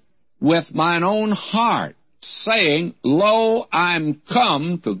communed with mine own heart, saying, Lo, I'm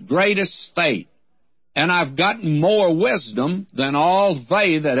come to great estate, and I've gotten more wisdom than all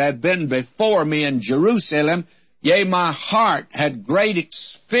they that have been before me in Jerusalem. Yea, my heart had great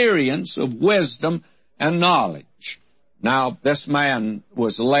experience of wisdom and knowledge. Now, this man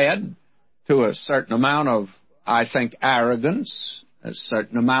was led to a certain amount of, I think, arrogance, a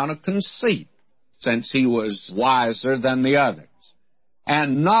certain amount of conceit, since he was wiser than the others.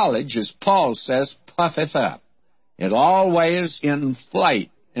 And knowledge, as Paul says, puffeth up. It always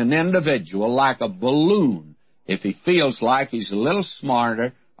inflates an individual like a balloon if he feels like he's a little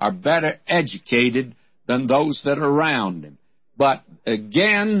smarter or better educated than those that are around him. But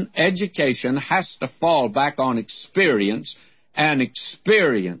again, education has to fall back on experience, and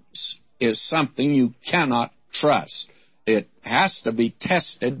experience is something you cannot trust. It has to be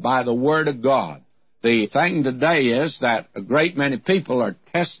tested by the Word of God. The thing today is that a great many people are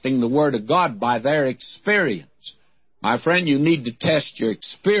testing the Word of God by their experience. My friend, you need to test your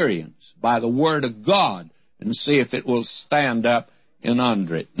experience by the Word of God and see if it will stand up in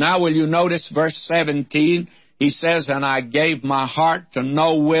under it. Now, will you notice verse 17? He says, And I gave my heart to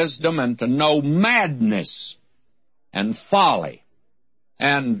know wisdom and to know madness and folly.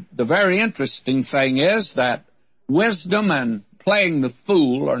 And the very interesting thing is that wisdom and playing the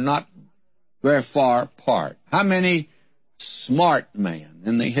fool are not very far apart. How many smart men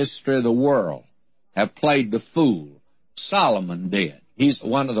in the history of the world have played the fool? Solomon did. He's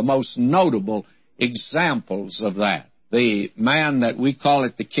one of the most notable examples of that. The man that we call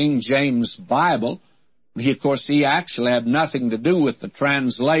it the King James Bible, he actually had nothing to do with the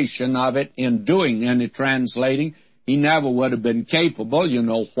translation of it in doing any translating. He never would have been capable. You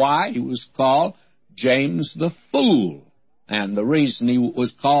know why? He was called James the Fool. And the reason he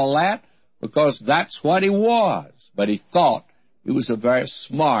was called that, because that's what he was. But he thought he was a very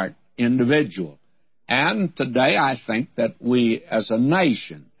smart individual. And today I think that we as a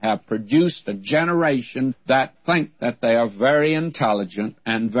nation have produced a generation that think that they are very intelligent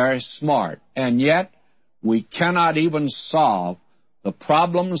and very smart. And yet we cannot even solve the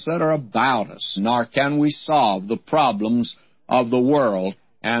problems that are about us, nor can we solve the problems of the world.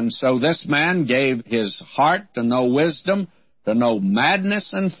 And so this man gave his heart to know wisdom, to know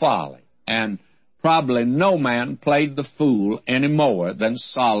madness and folly. And probably no man played the fool any more than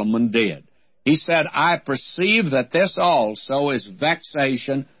Solomon did. He said, I perceive that this also is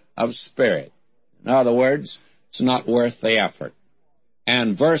vexation of spirit. In other words, it's not worth the effort.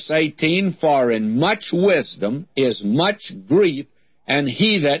 And verse 18, For in much wisdom is much grief, and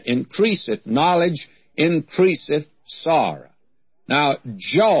he that increaseth knowledge increaseth sorrow. Now,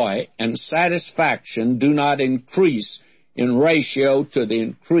 joy and satisfaction do not increase in ratio to the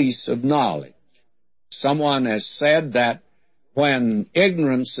increase of knowledge. Someone has said that when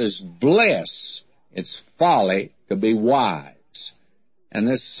ignorance is bliss, it's folly to be wise. And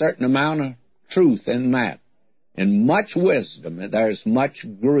there's a certain amount of truth in that. In much wisdom, there's much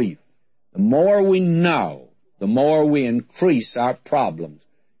grief. The more we know, the more we increase our problems.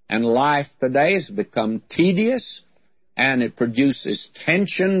 And life today has become tedious, and it produces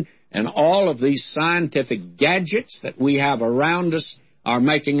tension, and all of these scientific gadgets that we have around us are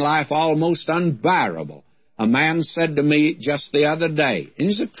making life almost unbearable. A man said to me just the other day, and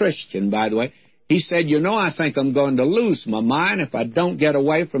he's a Christian, by the way, he said, I think I'm going to lose my mind if I don't get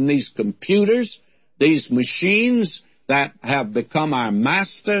away from these computers, these machines that have become our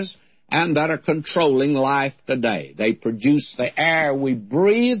masters and that are controlling life today. They produce the air we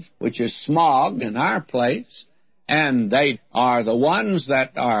breathe, which is smog in our place, and they are the ones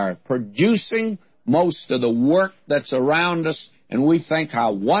that are producing most of the work that's around us, and we think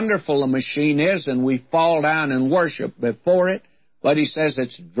how wonderful the machine is, and we fall down and worship before it, but he says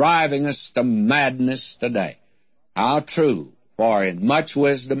it's driving us to madness today. How true, for in much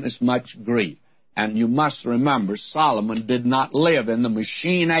wisdom is much grief. And you must remember, Solomon did not live in the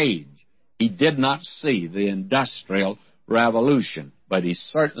machine age. He did not see the Industrial Revolution, but he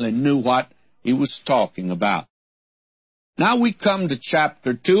certainly knew what he was talking about. Now we come to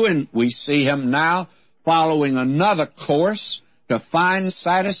chapter 2, and we see him now following another course to find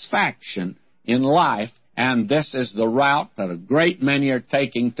satisfaction in life, and this is the route that a great many are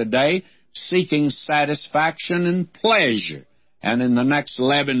taking today, seeking satisfaction and pleasure. And in the next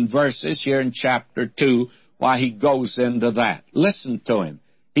 11 verses here in chapter 2, why he goes into that. Listen to him.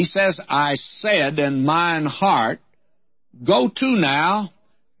 He says, I said in mine heart, go to now,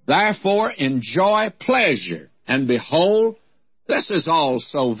 therefore enjoy pleasure. And behold, this is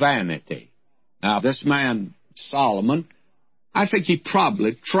also vanity. Now, this man, Solomon, I think he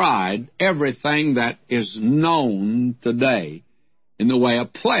probably tried everything that is known today in the way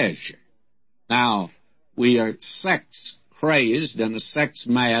of pleasure. Now, we are sex-crazed and a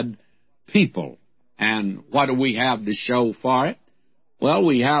sex-mad people. And what do we have to show for it? Well,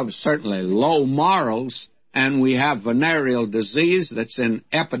 we have certainly low morals, and we have venereal disease that's in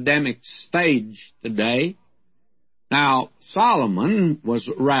epidemic stage today. Now, Solomon was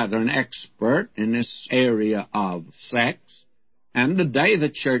rather an expert in this area of sex, and today the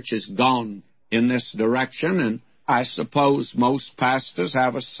church has gone in this direction, and I suppose most pastors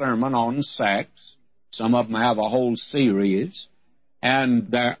have a sermon on sex. Some of them have a whole series,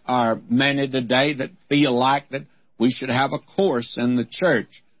 and there are many today that feel like that we should have a course in the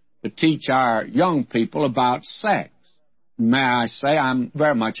church to teach our young people about sex. May I say, I'm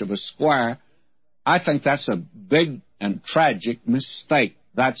very much of a square. I think that's a big and tragic mistake.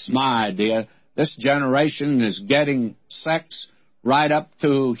 That's my idea. This generation is getting sex right up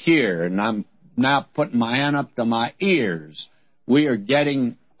to here, and I'm now putting my hand up to my ears. We are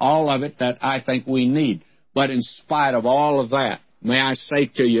getting all of it that I think we need. But in spite of all of that, may I say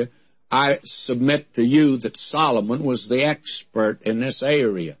to you, I submit to you that Solomon was the expert in this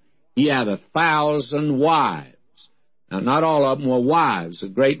area. He had 1,000 wives. Now, not all of them were wives. A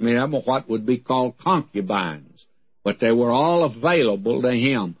great many of them were what would be called concubines. But they were all available to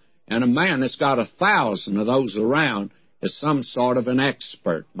him. And a man that's got 1,000 of those around is some sort of an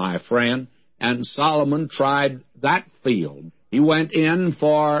expert, my friend. And Solomon tried that field. He went in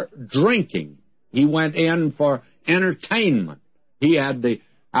for drinking. He went in for entertainment. He had the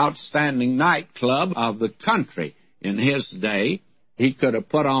outstanding nightclub of the country in his day. He could have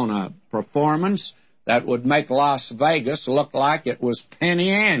put on a performance that would make Las Vegas look like it was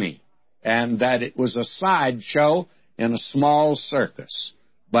Penny Annie, and that it was a sideshow in a small circus.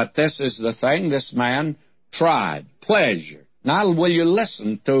 But this is the thing this man tried, pleasure. Now, will you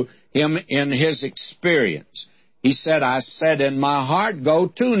listen to him in his experience? He said, I said in my heart, go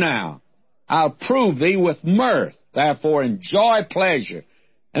to now. I'll prove thee with mirth. Therefore enjoy pleasure.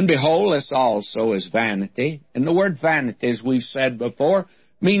 And behold, this also is vanity. And the word vanity, as we've said before,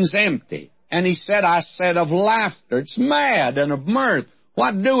 means empty. And he said, I said of laughter, it's mad, and of mirth,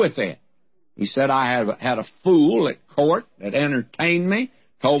 what doeth it? He said, I have had a fool at court that entertained me,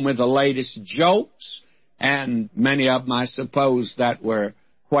 told me the latest jokes, and many of them, I suppose, that were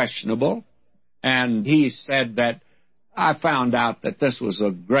questionable. And he said that I found out that this was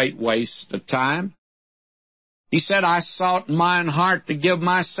a great waste of time. He said, I sought in mine heart to give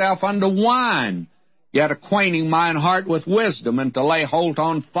myself unto wine, yet acquainting mine heart with wisdom, and to lay hold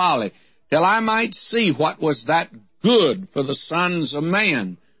on folly, till I might see what was that good for the sons of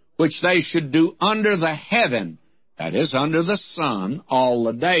men, which they should do under the heaven, that is, under the sun, all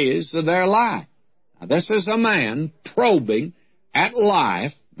the days of their life. Now, this is a man probing at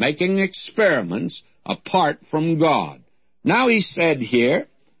life, making experiments apart from God. Now he said here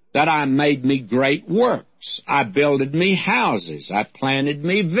that I made me great works. I builded me houses. I planted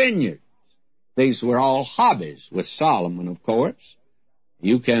me vineyards. These were all hobbies with Solomon, of course.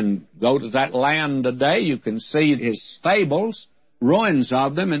 You can go to that land today. You can see his stables, ruins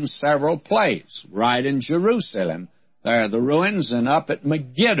of them in several places. Right in Jerusalem, there are the ruins, and up at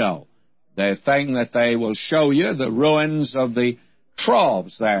Megiddo, the thing that they will show you, the ruins of the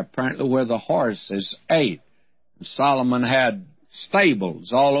troughs there, apparently where the horses ate. Solomon had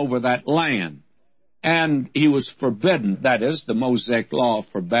stables all over that land. And he was forbidden, that is, the Mosaic law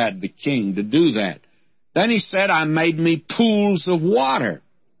forbade the king to do that. Then he said, I made me pools of water.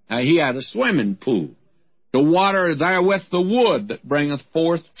 Now, he had a swimming pool, to water therewith the wood that bringeth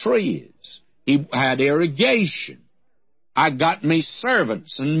forth trees. He had irrigation. I got me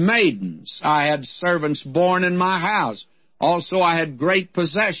servants and maidens. I had servants born in my house. Also I had great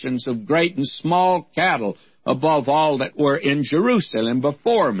possessions of great and small cattle, above all that were in Jerusalem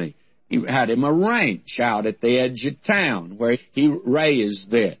before me. He had him a ranch out at the edge of town where he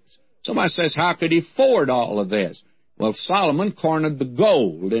raised this. Somebody says, how could he afford all of this? Well, Solomon cornered the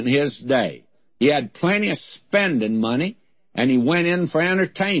gold in his day. He had plenty of spending money, and he went in for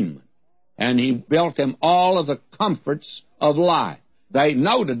entertainment. And he built him all of the comforts of life. They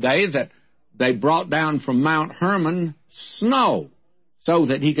know today that they brought down from Mount Hermon snow so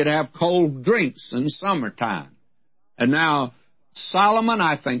that he could have cold drinks in summertime. And now, Solomon,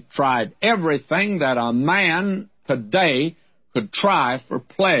 I think, tried everything that a man today could try for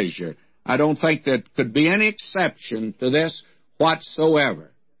pleasure. I don't think there could be any exception to this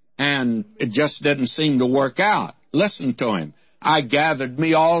whatsoever. And it just didn't seem to work out. Listen to him. I gathered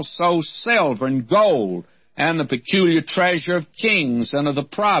me also silver and gold, and the peculiar treasure of kings and of the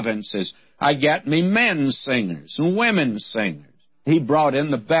provinces. I got me men singers and women singers. He brought in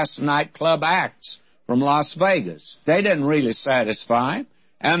the best nightclub acts from Las Vegas. They didn't really satisfy him.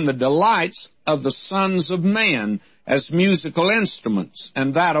 And the delights of the sons of men as musical instruments,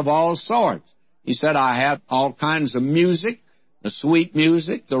 and that of all sorts. He said, I had all kinds of music, the sweet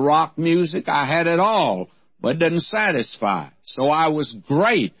music, the rock music. I had it all, but it didn't satisfy. So I was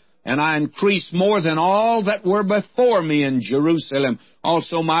great, and I increased more than all that were before me in Jerusalem.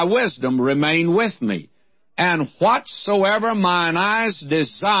 Also my wisdom remained with me. And whatsoever mine eyes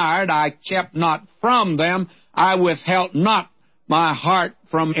desired, I kept not from them. I withheld not my heart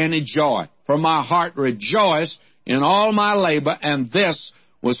from any joy. For my heart rejoiced in all my labor, and this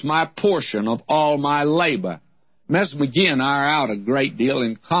was my portion of all my labor. Ms. McGee and I are out a great deal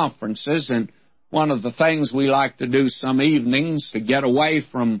in conferences, and one of the things we like to do some evenings to get away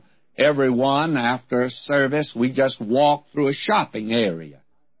from everyone after a service, we just walk through a shopping area.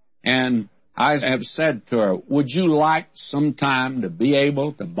 And I have said to her, would you like sometime to be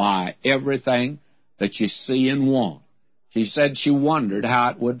able to buy everything that you see and want? She said she wondered how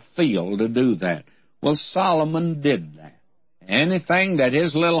it would feel to do that. Well, Solomon did that. Anything that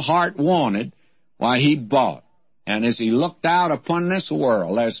his little heart wanted, why, he bought. And as he looked out upon this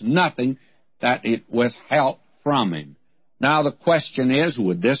world, there's nothing that it withheld from him. Now the question is,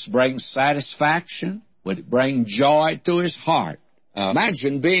 would this bring satisfaction? Would it bring joy to his heart?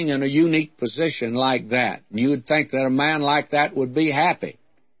 Imagine being in a unique position like that. You would think that a man like that would be happy.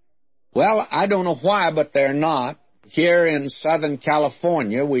 Well, I don't know why, but they're not. Here in Southern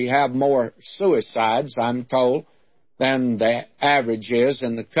California, we have more suicides, I'm told, than the average is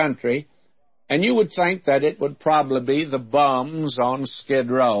in the country. And you would think that it would probably be the bums on Skid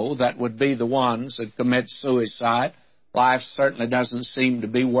Row that would be the ones that commit suicide. Life certainly doesn't seem to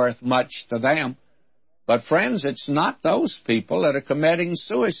be worth much to them. But, friends, it's not those people that are committing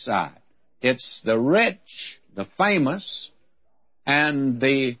suicide. It's the rich, the famous, and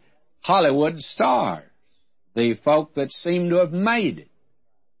the Hollywood stars, the folk that seem to have made it.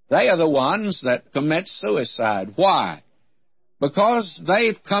 They are the ones that commit suicide. Why? Because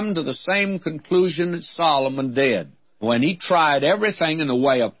they've come to the same conclusion that Solomon did. When he tried everything in the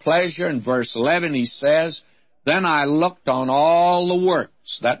way of pleasure, in verse 11 he says, Then I looked on all the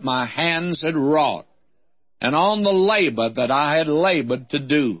works that my hands had wrought, and on the labor that I had labored to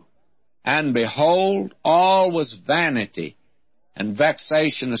do. And behold, all was vanity and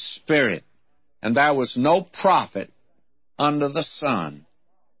vexation of spirit, and there was no profit under the sun.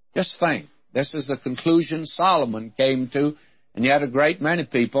 Just think, this is the conclusion Solomon came to, and yet a great many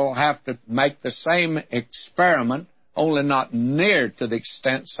people have to make the same experiment, only not near to the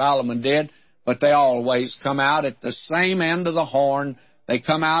extent Solomon did, but they always come out at the same end of the horn. They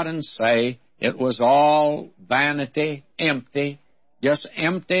come out and say, it was all vanity, empty, just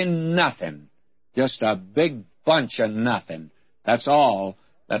empty nothing, just a big bunch of nothing. That's all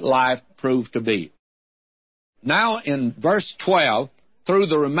that life proved to be. Now in verse 12, through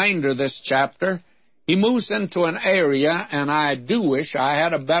the remainder of this chapter, he moves into an area, and I do wish I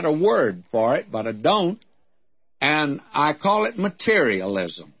had a better word for it, but I don't, and I call it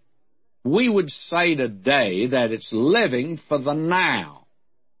materialism. We would say today that it's living for the now.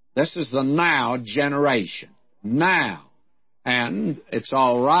 This is the now generation. Now. And it's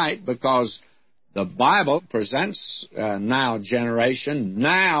all right because the Bible presents now generation.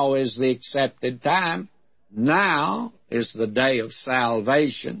 Now is the accepted time. Now is the day of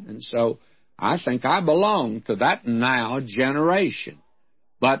salvation. And so I think I belong to that now generation.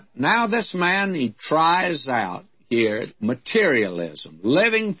 But now this man, he tries out here materialism,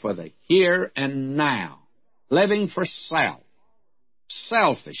 living for the here and now, living for self,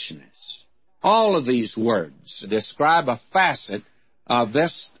 selfishness. All of these words describe a facet of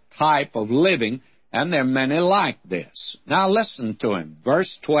this type of living, and there are many like this. Now listen to him.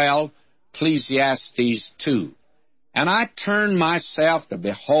 Verse 12, Ecclesiastes 2. And I turn myself to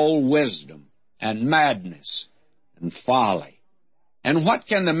behold wisdom and madness and folly. And what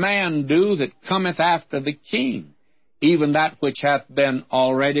can the man do that cometh after the king? Even that which hath been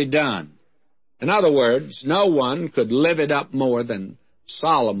already done. In other words, no one could live it up more than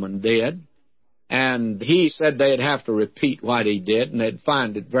Solomon did. And he said they'd have to repeat what he did, and they'd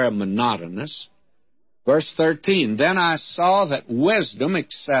find it very monotonous. Verse 13, Then I saw that wisdom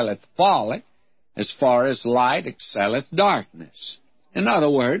excelleth folly, as far as light excelleth darkness. In other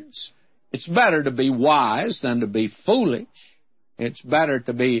words, it's better to be wise than to be foolish. It's better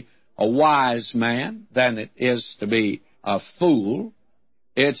to be a wise man than it is to be a fool.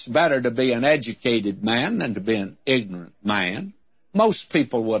 It's better to be an educated man than to be an ignorant man. Most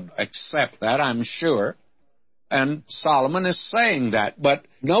people would accept that, I'm sure. And Solomon is saying that. But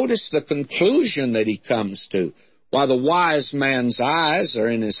notice the conclusion that he comes to. While the wise man's eyes are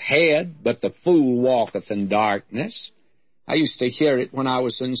in his head, but the fool walketh in darkness. I used to hear it when I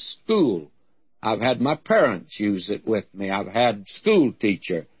was in school. I've had my parents use it with me. I've had school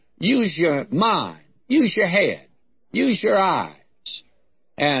teacher. Use your mind. Use your head. Use your eyes.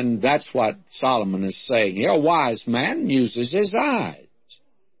 And that's what Solomon is saying here. A wise man uses his eyes,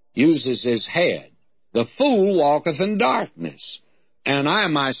 uses his head. The fool walketh in darkness. And I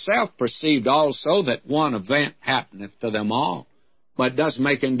myself perceived also that one event happeneth to them all. But it doesn't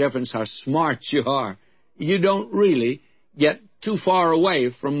make any difference how smart you are. You don't really get too far away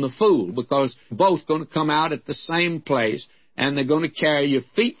from the fool, because both going to come out at the same place, and they're going to carry your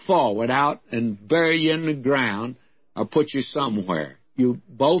feet forward out and bury you in the ground or put you somewhere. You're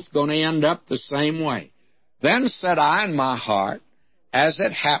both going to end up the same way. Then said I in my heart, As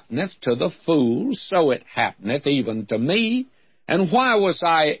it happeneth to the fool, so it happeneth even to me. And why was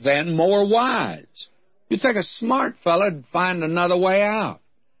I then more wise? You'd think a smart fellow'd find another way out.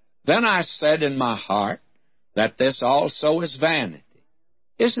 Then I said in my heart that this also is vanity.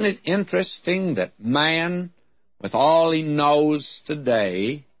 Isn't it interesting that man, with all he knows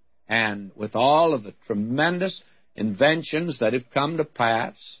today, and with all of the tremendous inventions that have come to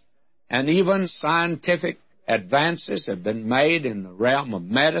pass, and even scientific advances have been made in the realm of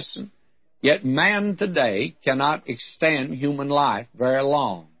medicine, yet man today cannot extend human life very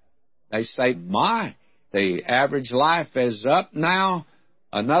long. They say, the average life is up now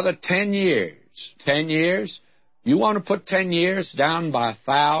another 10 years. 10 years? You want to put 10 years down by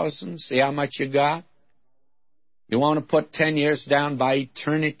 1,000, see how much you got? You want to put 10 years down by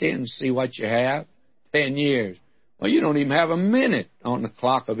eternity and see what you have? 10 years. Well, you don't even have a minute on the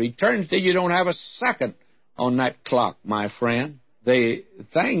clock of eternity. You don't have a second on that clock, my friend. The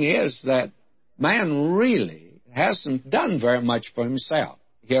thing is that man really hasn't done very much for himself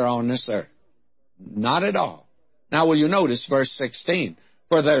here on this earth. Not at all. Now, will you notice verse 16?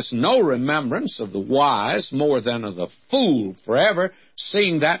 For there's no remembrance of the wise more than of the fool forever,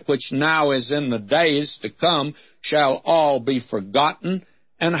 seeing that which now is in the days to come shall all be forgotten.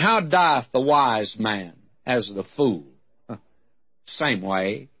 And how dieth the wise man as the fool? Same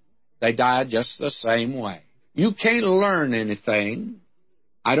way. They die just the same way. You can't learn anything.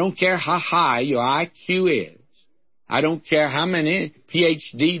 I don't care how high your IQ is. I don't care how many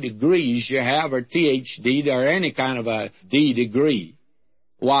Ph.D. degrees you have, or Ph.D. or any kind of a D degree.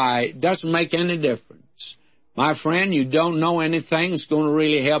 Why, it doesn't make any difference. My friend, you don't know anything that's going to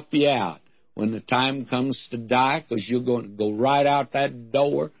really help you out when the time comes to die, because you're going to go right out that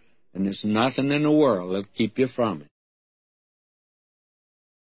door, and there's nothing in the world that'll keep you from it.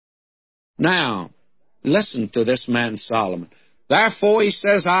 Now, listen to this man Solomon. Therefore, he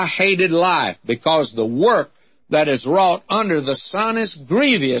says, I hated life, because the work that is wrought under the sun is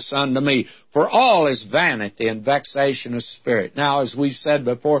grievous unto me, for all is vanity and vexation of spirit. Now, as we've said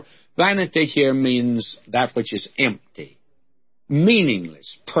before, vanity here means that which is empty,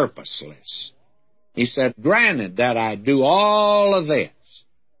 meaningless, purposeless. He said, granted that I do all of this,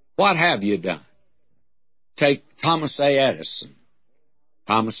 what have you done? Take Thomas A. Edison.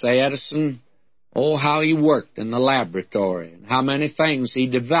 Thomas A. Edison, oh, how he worked in the laboratory and how many things he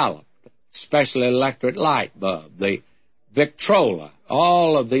developed, especially electric light bulb, the Victrola,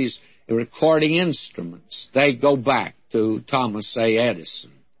 all of these recording instruments, they go back to Thomas A.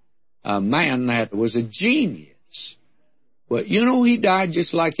 Edison, a man that was a genius. Well, you know, he died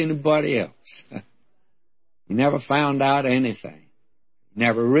just like anybody else. He never found out anything.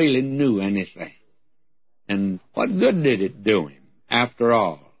 Never really knew anything. And what good did it do him, after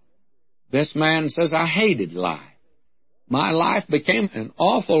all? This man says, I hated life. My life became an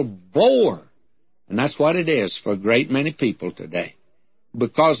awful bore. And that's what it is for a great many people today.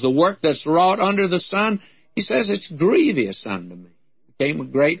 Because the work that's wrought under the sun, he says, it's grievous unto me. It became a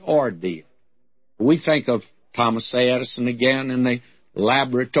great ordeal. We think of Thomas A. Edison again in the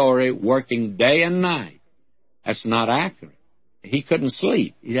laboratory working day and night. That's not accurate. He couldn't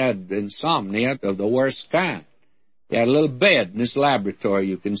sleep. He had insomnia of the worst kind. He had a little bed in his laboratory.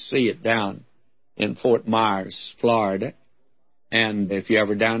 You can see it down in Fort Myers, Florida. And if you're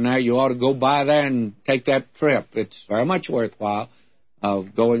ever down there, you ought to go by there and take that trip. It's very much worthwhile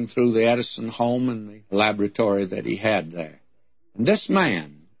of going through the Edison home and the laboratory that he had there. And this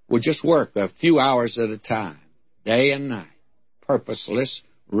man would just work a few hours at a time, day and night, purposeless,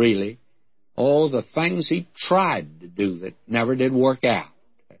 really. Oh, the things he tried to do that never did work out.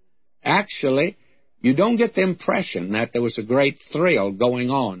 Actually, you don't get the impression that there was a great thrill going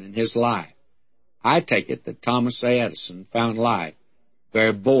on in his life. I take it that Thomas A. Edison found life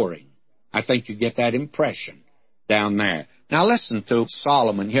very boring. I think you get that impression down there. Now listen to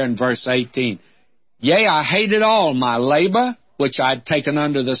Solomon here in verse 18. Yea, I hated all my labor, which I had taken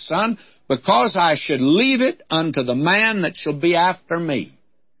under the sun, because I should leave it unto the man that shall be after me.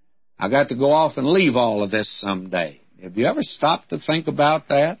 I got to go off and leave all of this someday. Have you ever stopped to think about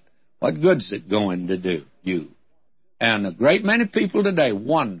that? What good's it going to do you? And a great many people today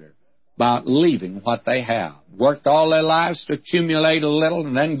wonder about leaving what they have. Worked all their lives to accumulate a little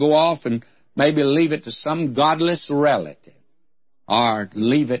and then go off and maybe leave it to some godless relative or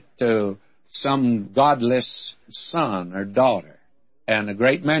leave it to some godless son or daughter. And a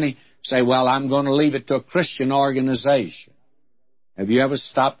great many say, well, I'm going to leave it to a Christian organization. Have you ever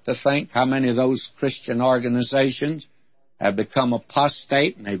stopped to think how many of those Christian organizations have become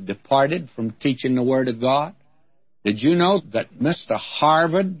apostate and they've departed from teaching the Word of God? Did you know that Mr.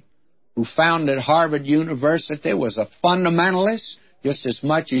 Harvard, who founded Harvard University, was a fundamentalist just as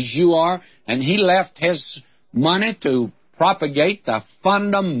much as you are, and he left his money to propagate the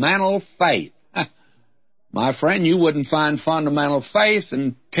fundamental faith? My friend, you wouldn't find fundamental faith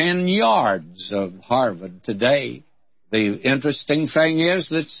in 10 yards of Harvard today. The interesting thing is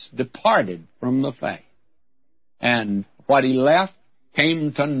that it's departed from the faith. And what he left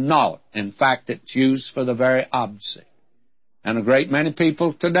came to naught. In fact, it's used for the very opposite. And a great many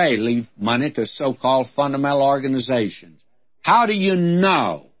people today leave money to so-called fundamental organizations. How do you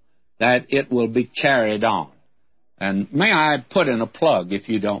know that it will be carried on? And may I put in a plug, if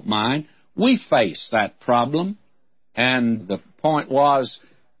you don't mind? We face that problem. And the point was,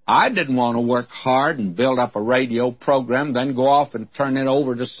 I didn't want to work hard and build up a radio program, then go off and turn it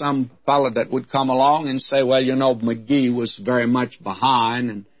over to some fellow that would come along and say, well, you know, McGee was very much behind,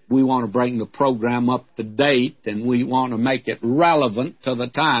 and we want to bring the program up to date, and we want to make it relevant to the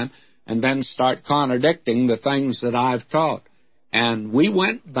time, and then start contradicting the things that I've taught. And we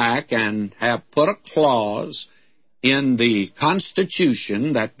went back and have put a clause in the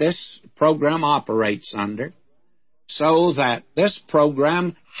Constitution that this program operates under, so that this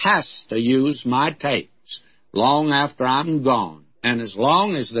program has to use my tapes long after I'm gone. And as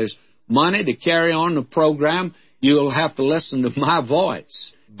long as there's money to carry on the program, you'll have to listen to my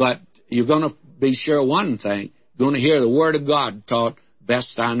voice. But you're going to be sure one thing, you're going to hear the Word of God taught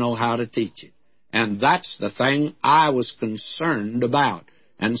best I know how to teach it. And that's the thing I was concerned about.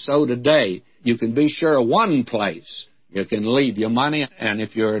 And so today, you can be sure of one place you can leave your money, and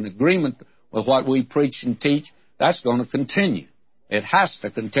if you're in agreement with what we preach and teach, that's going to continue. It has to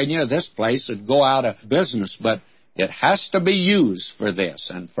continue. This place would go out of business, but it has to be used for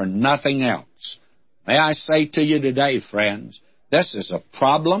this and for nothing else. May I say to you today, friends, this is a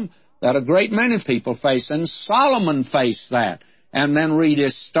problem that a great many people face, and Solomon faced that. And then read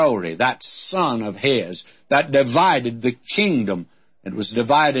his story, that son of his that divided the kingdom. It was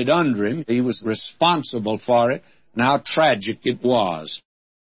divided under him. He was responsible for it, and how tragic it was.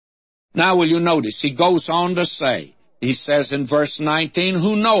 Now will you notice, he goes on to say, he says in verse 19,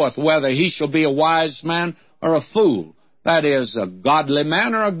 who knoweth whether he shall be a wise man or a fool? That is, a godly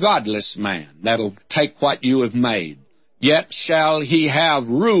man or a godless man that'll take what you have made. Yet shall he have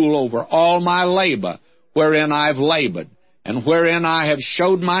rule over all my labor, wherein I have labored, and wherein I have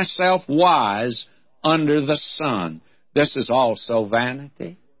showed myself wise under the sun. This is also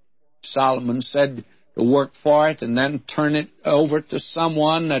vanity. Solomon said to work for it and then turn it over to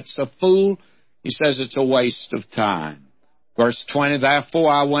someone that's a fool. He says it's a waste of time. Verse 20,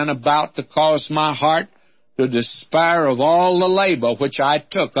 therefore I went about to cause my heart to despair of all the labor which I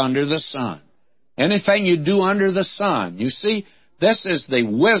took under the sun. Anything you do under the sun, you see, this is the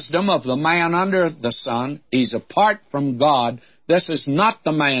wisdom of the man under the sun. He's apart from God. This is not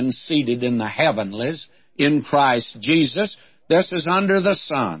the man seated in the heavenlies in Christ Jesus. This is under the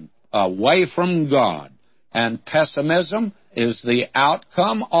sun. away from God. And pessimism is the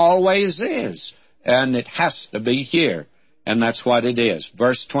outcome, always is. And it has to be here. And that's what it is.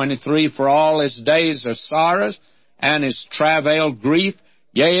 Verse 23, for all his days are sorrows, and his travail grief,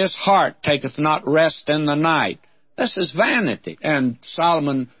 yea, his heart taketh not rest in the night. This is vanity. And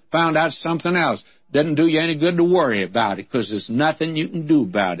Solomon found out something else. Didn't do you any good to worry about it, because there's nothing you can do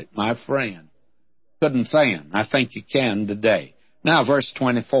about it, my friend. Couldn't then. I think you can today. Now, verse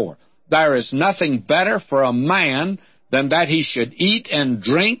 24. There is nothing better for a man than that he should eat and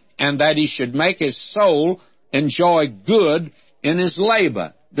drink, and that he should make his soul enjoy good in his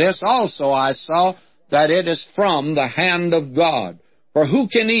labor. This also I saw, that it is from the hand of God. For who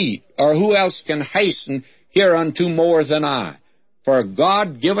can eat, or who else can hasten hereunto more than I? For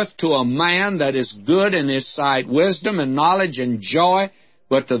God giveth to a man that is good in his sight wisdom and knowledge and joy,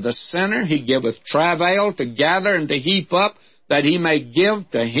 but to the sinner he giveth travail to gather and to heap up, that he may give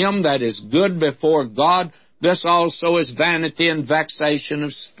to him that is good before God. This also is vanity and vexation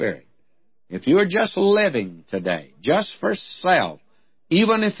of spirit. If you are just living today, just for self,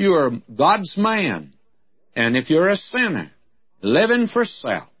 even if you are God's man, and if you're a sinner, living for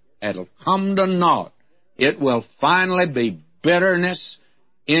self, it'll come to naught. It will finally be bitterness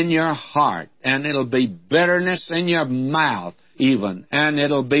in your heart, and it'll be bitterness in your mouth even, and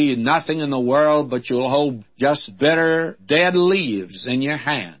it'll be nothing in the world, but you'll hold just bitter, dead leaves in your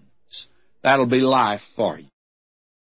hands. That'll be life for you.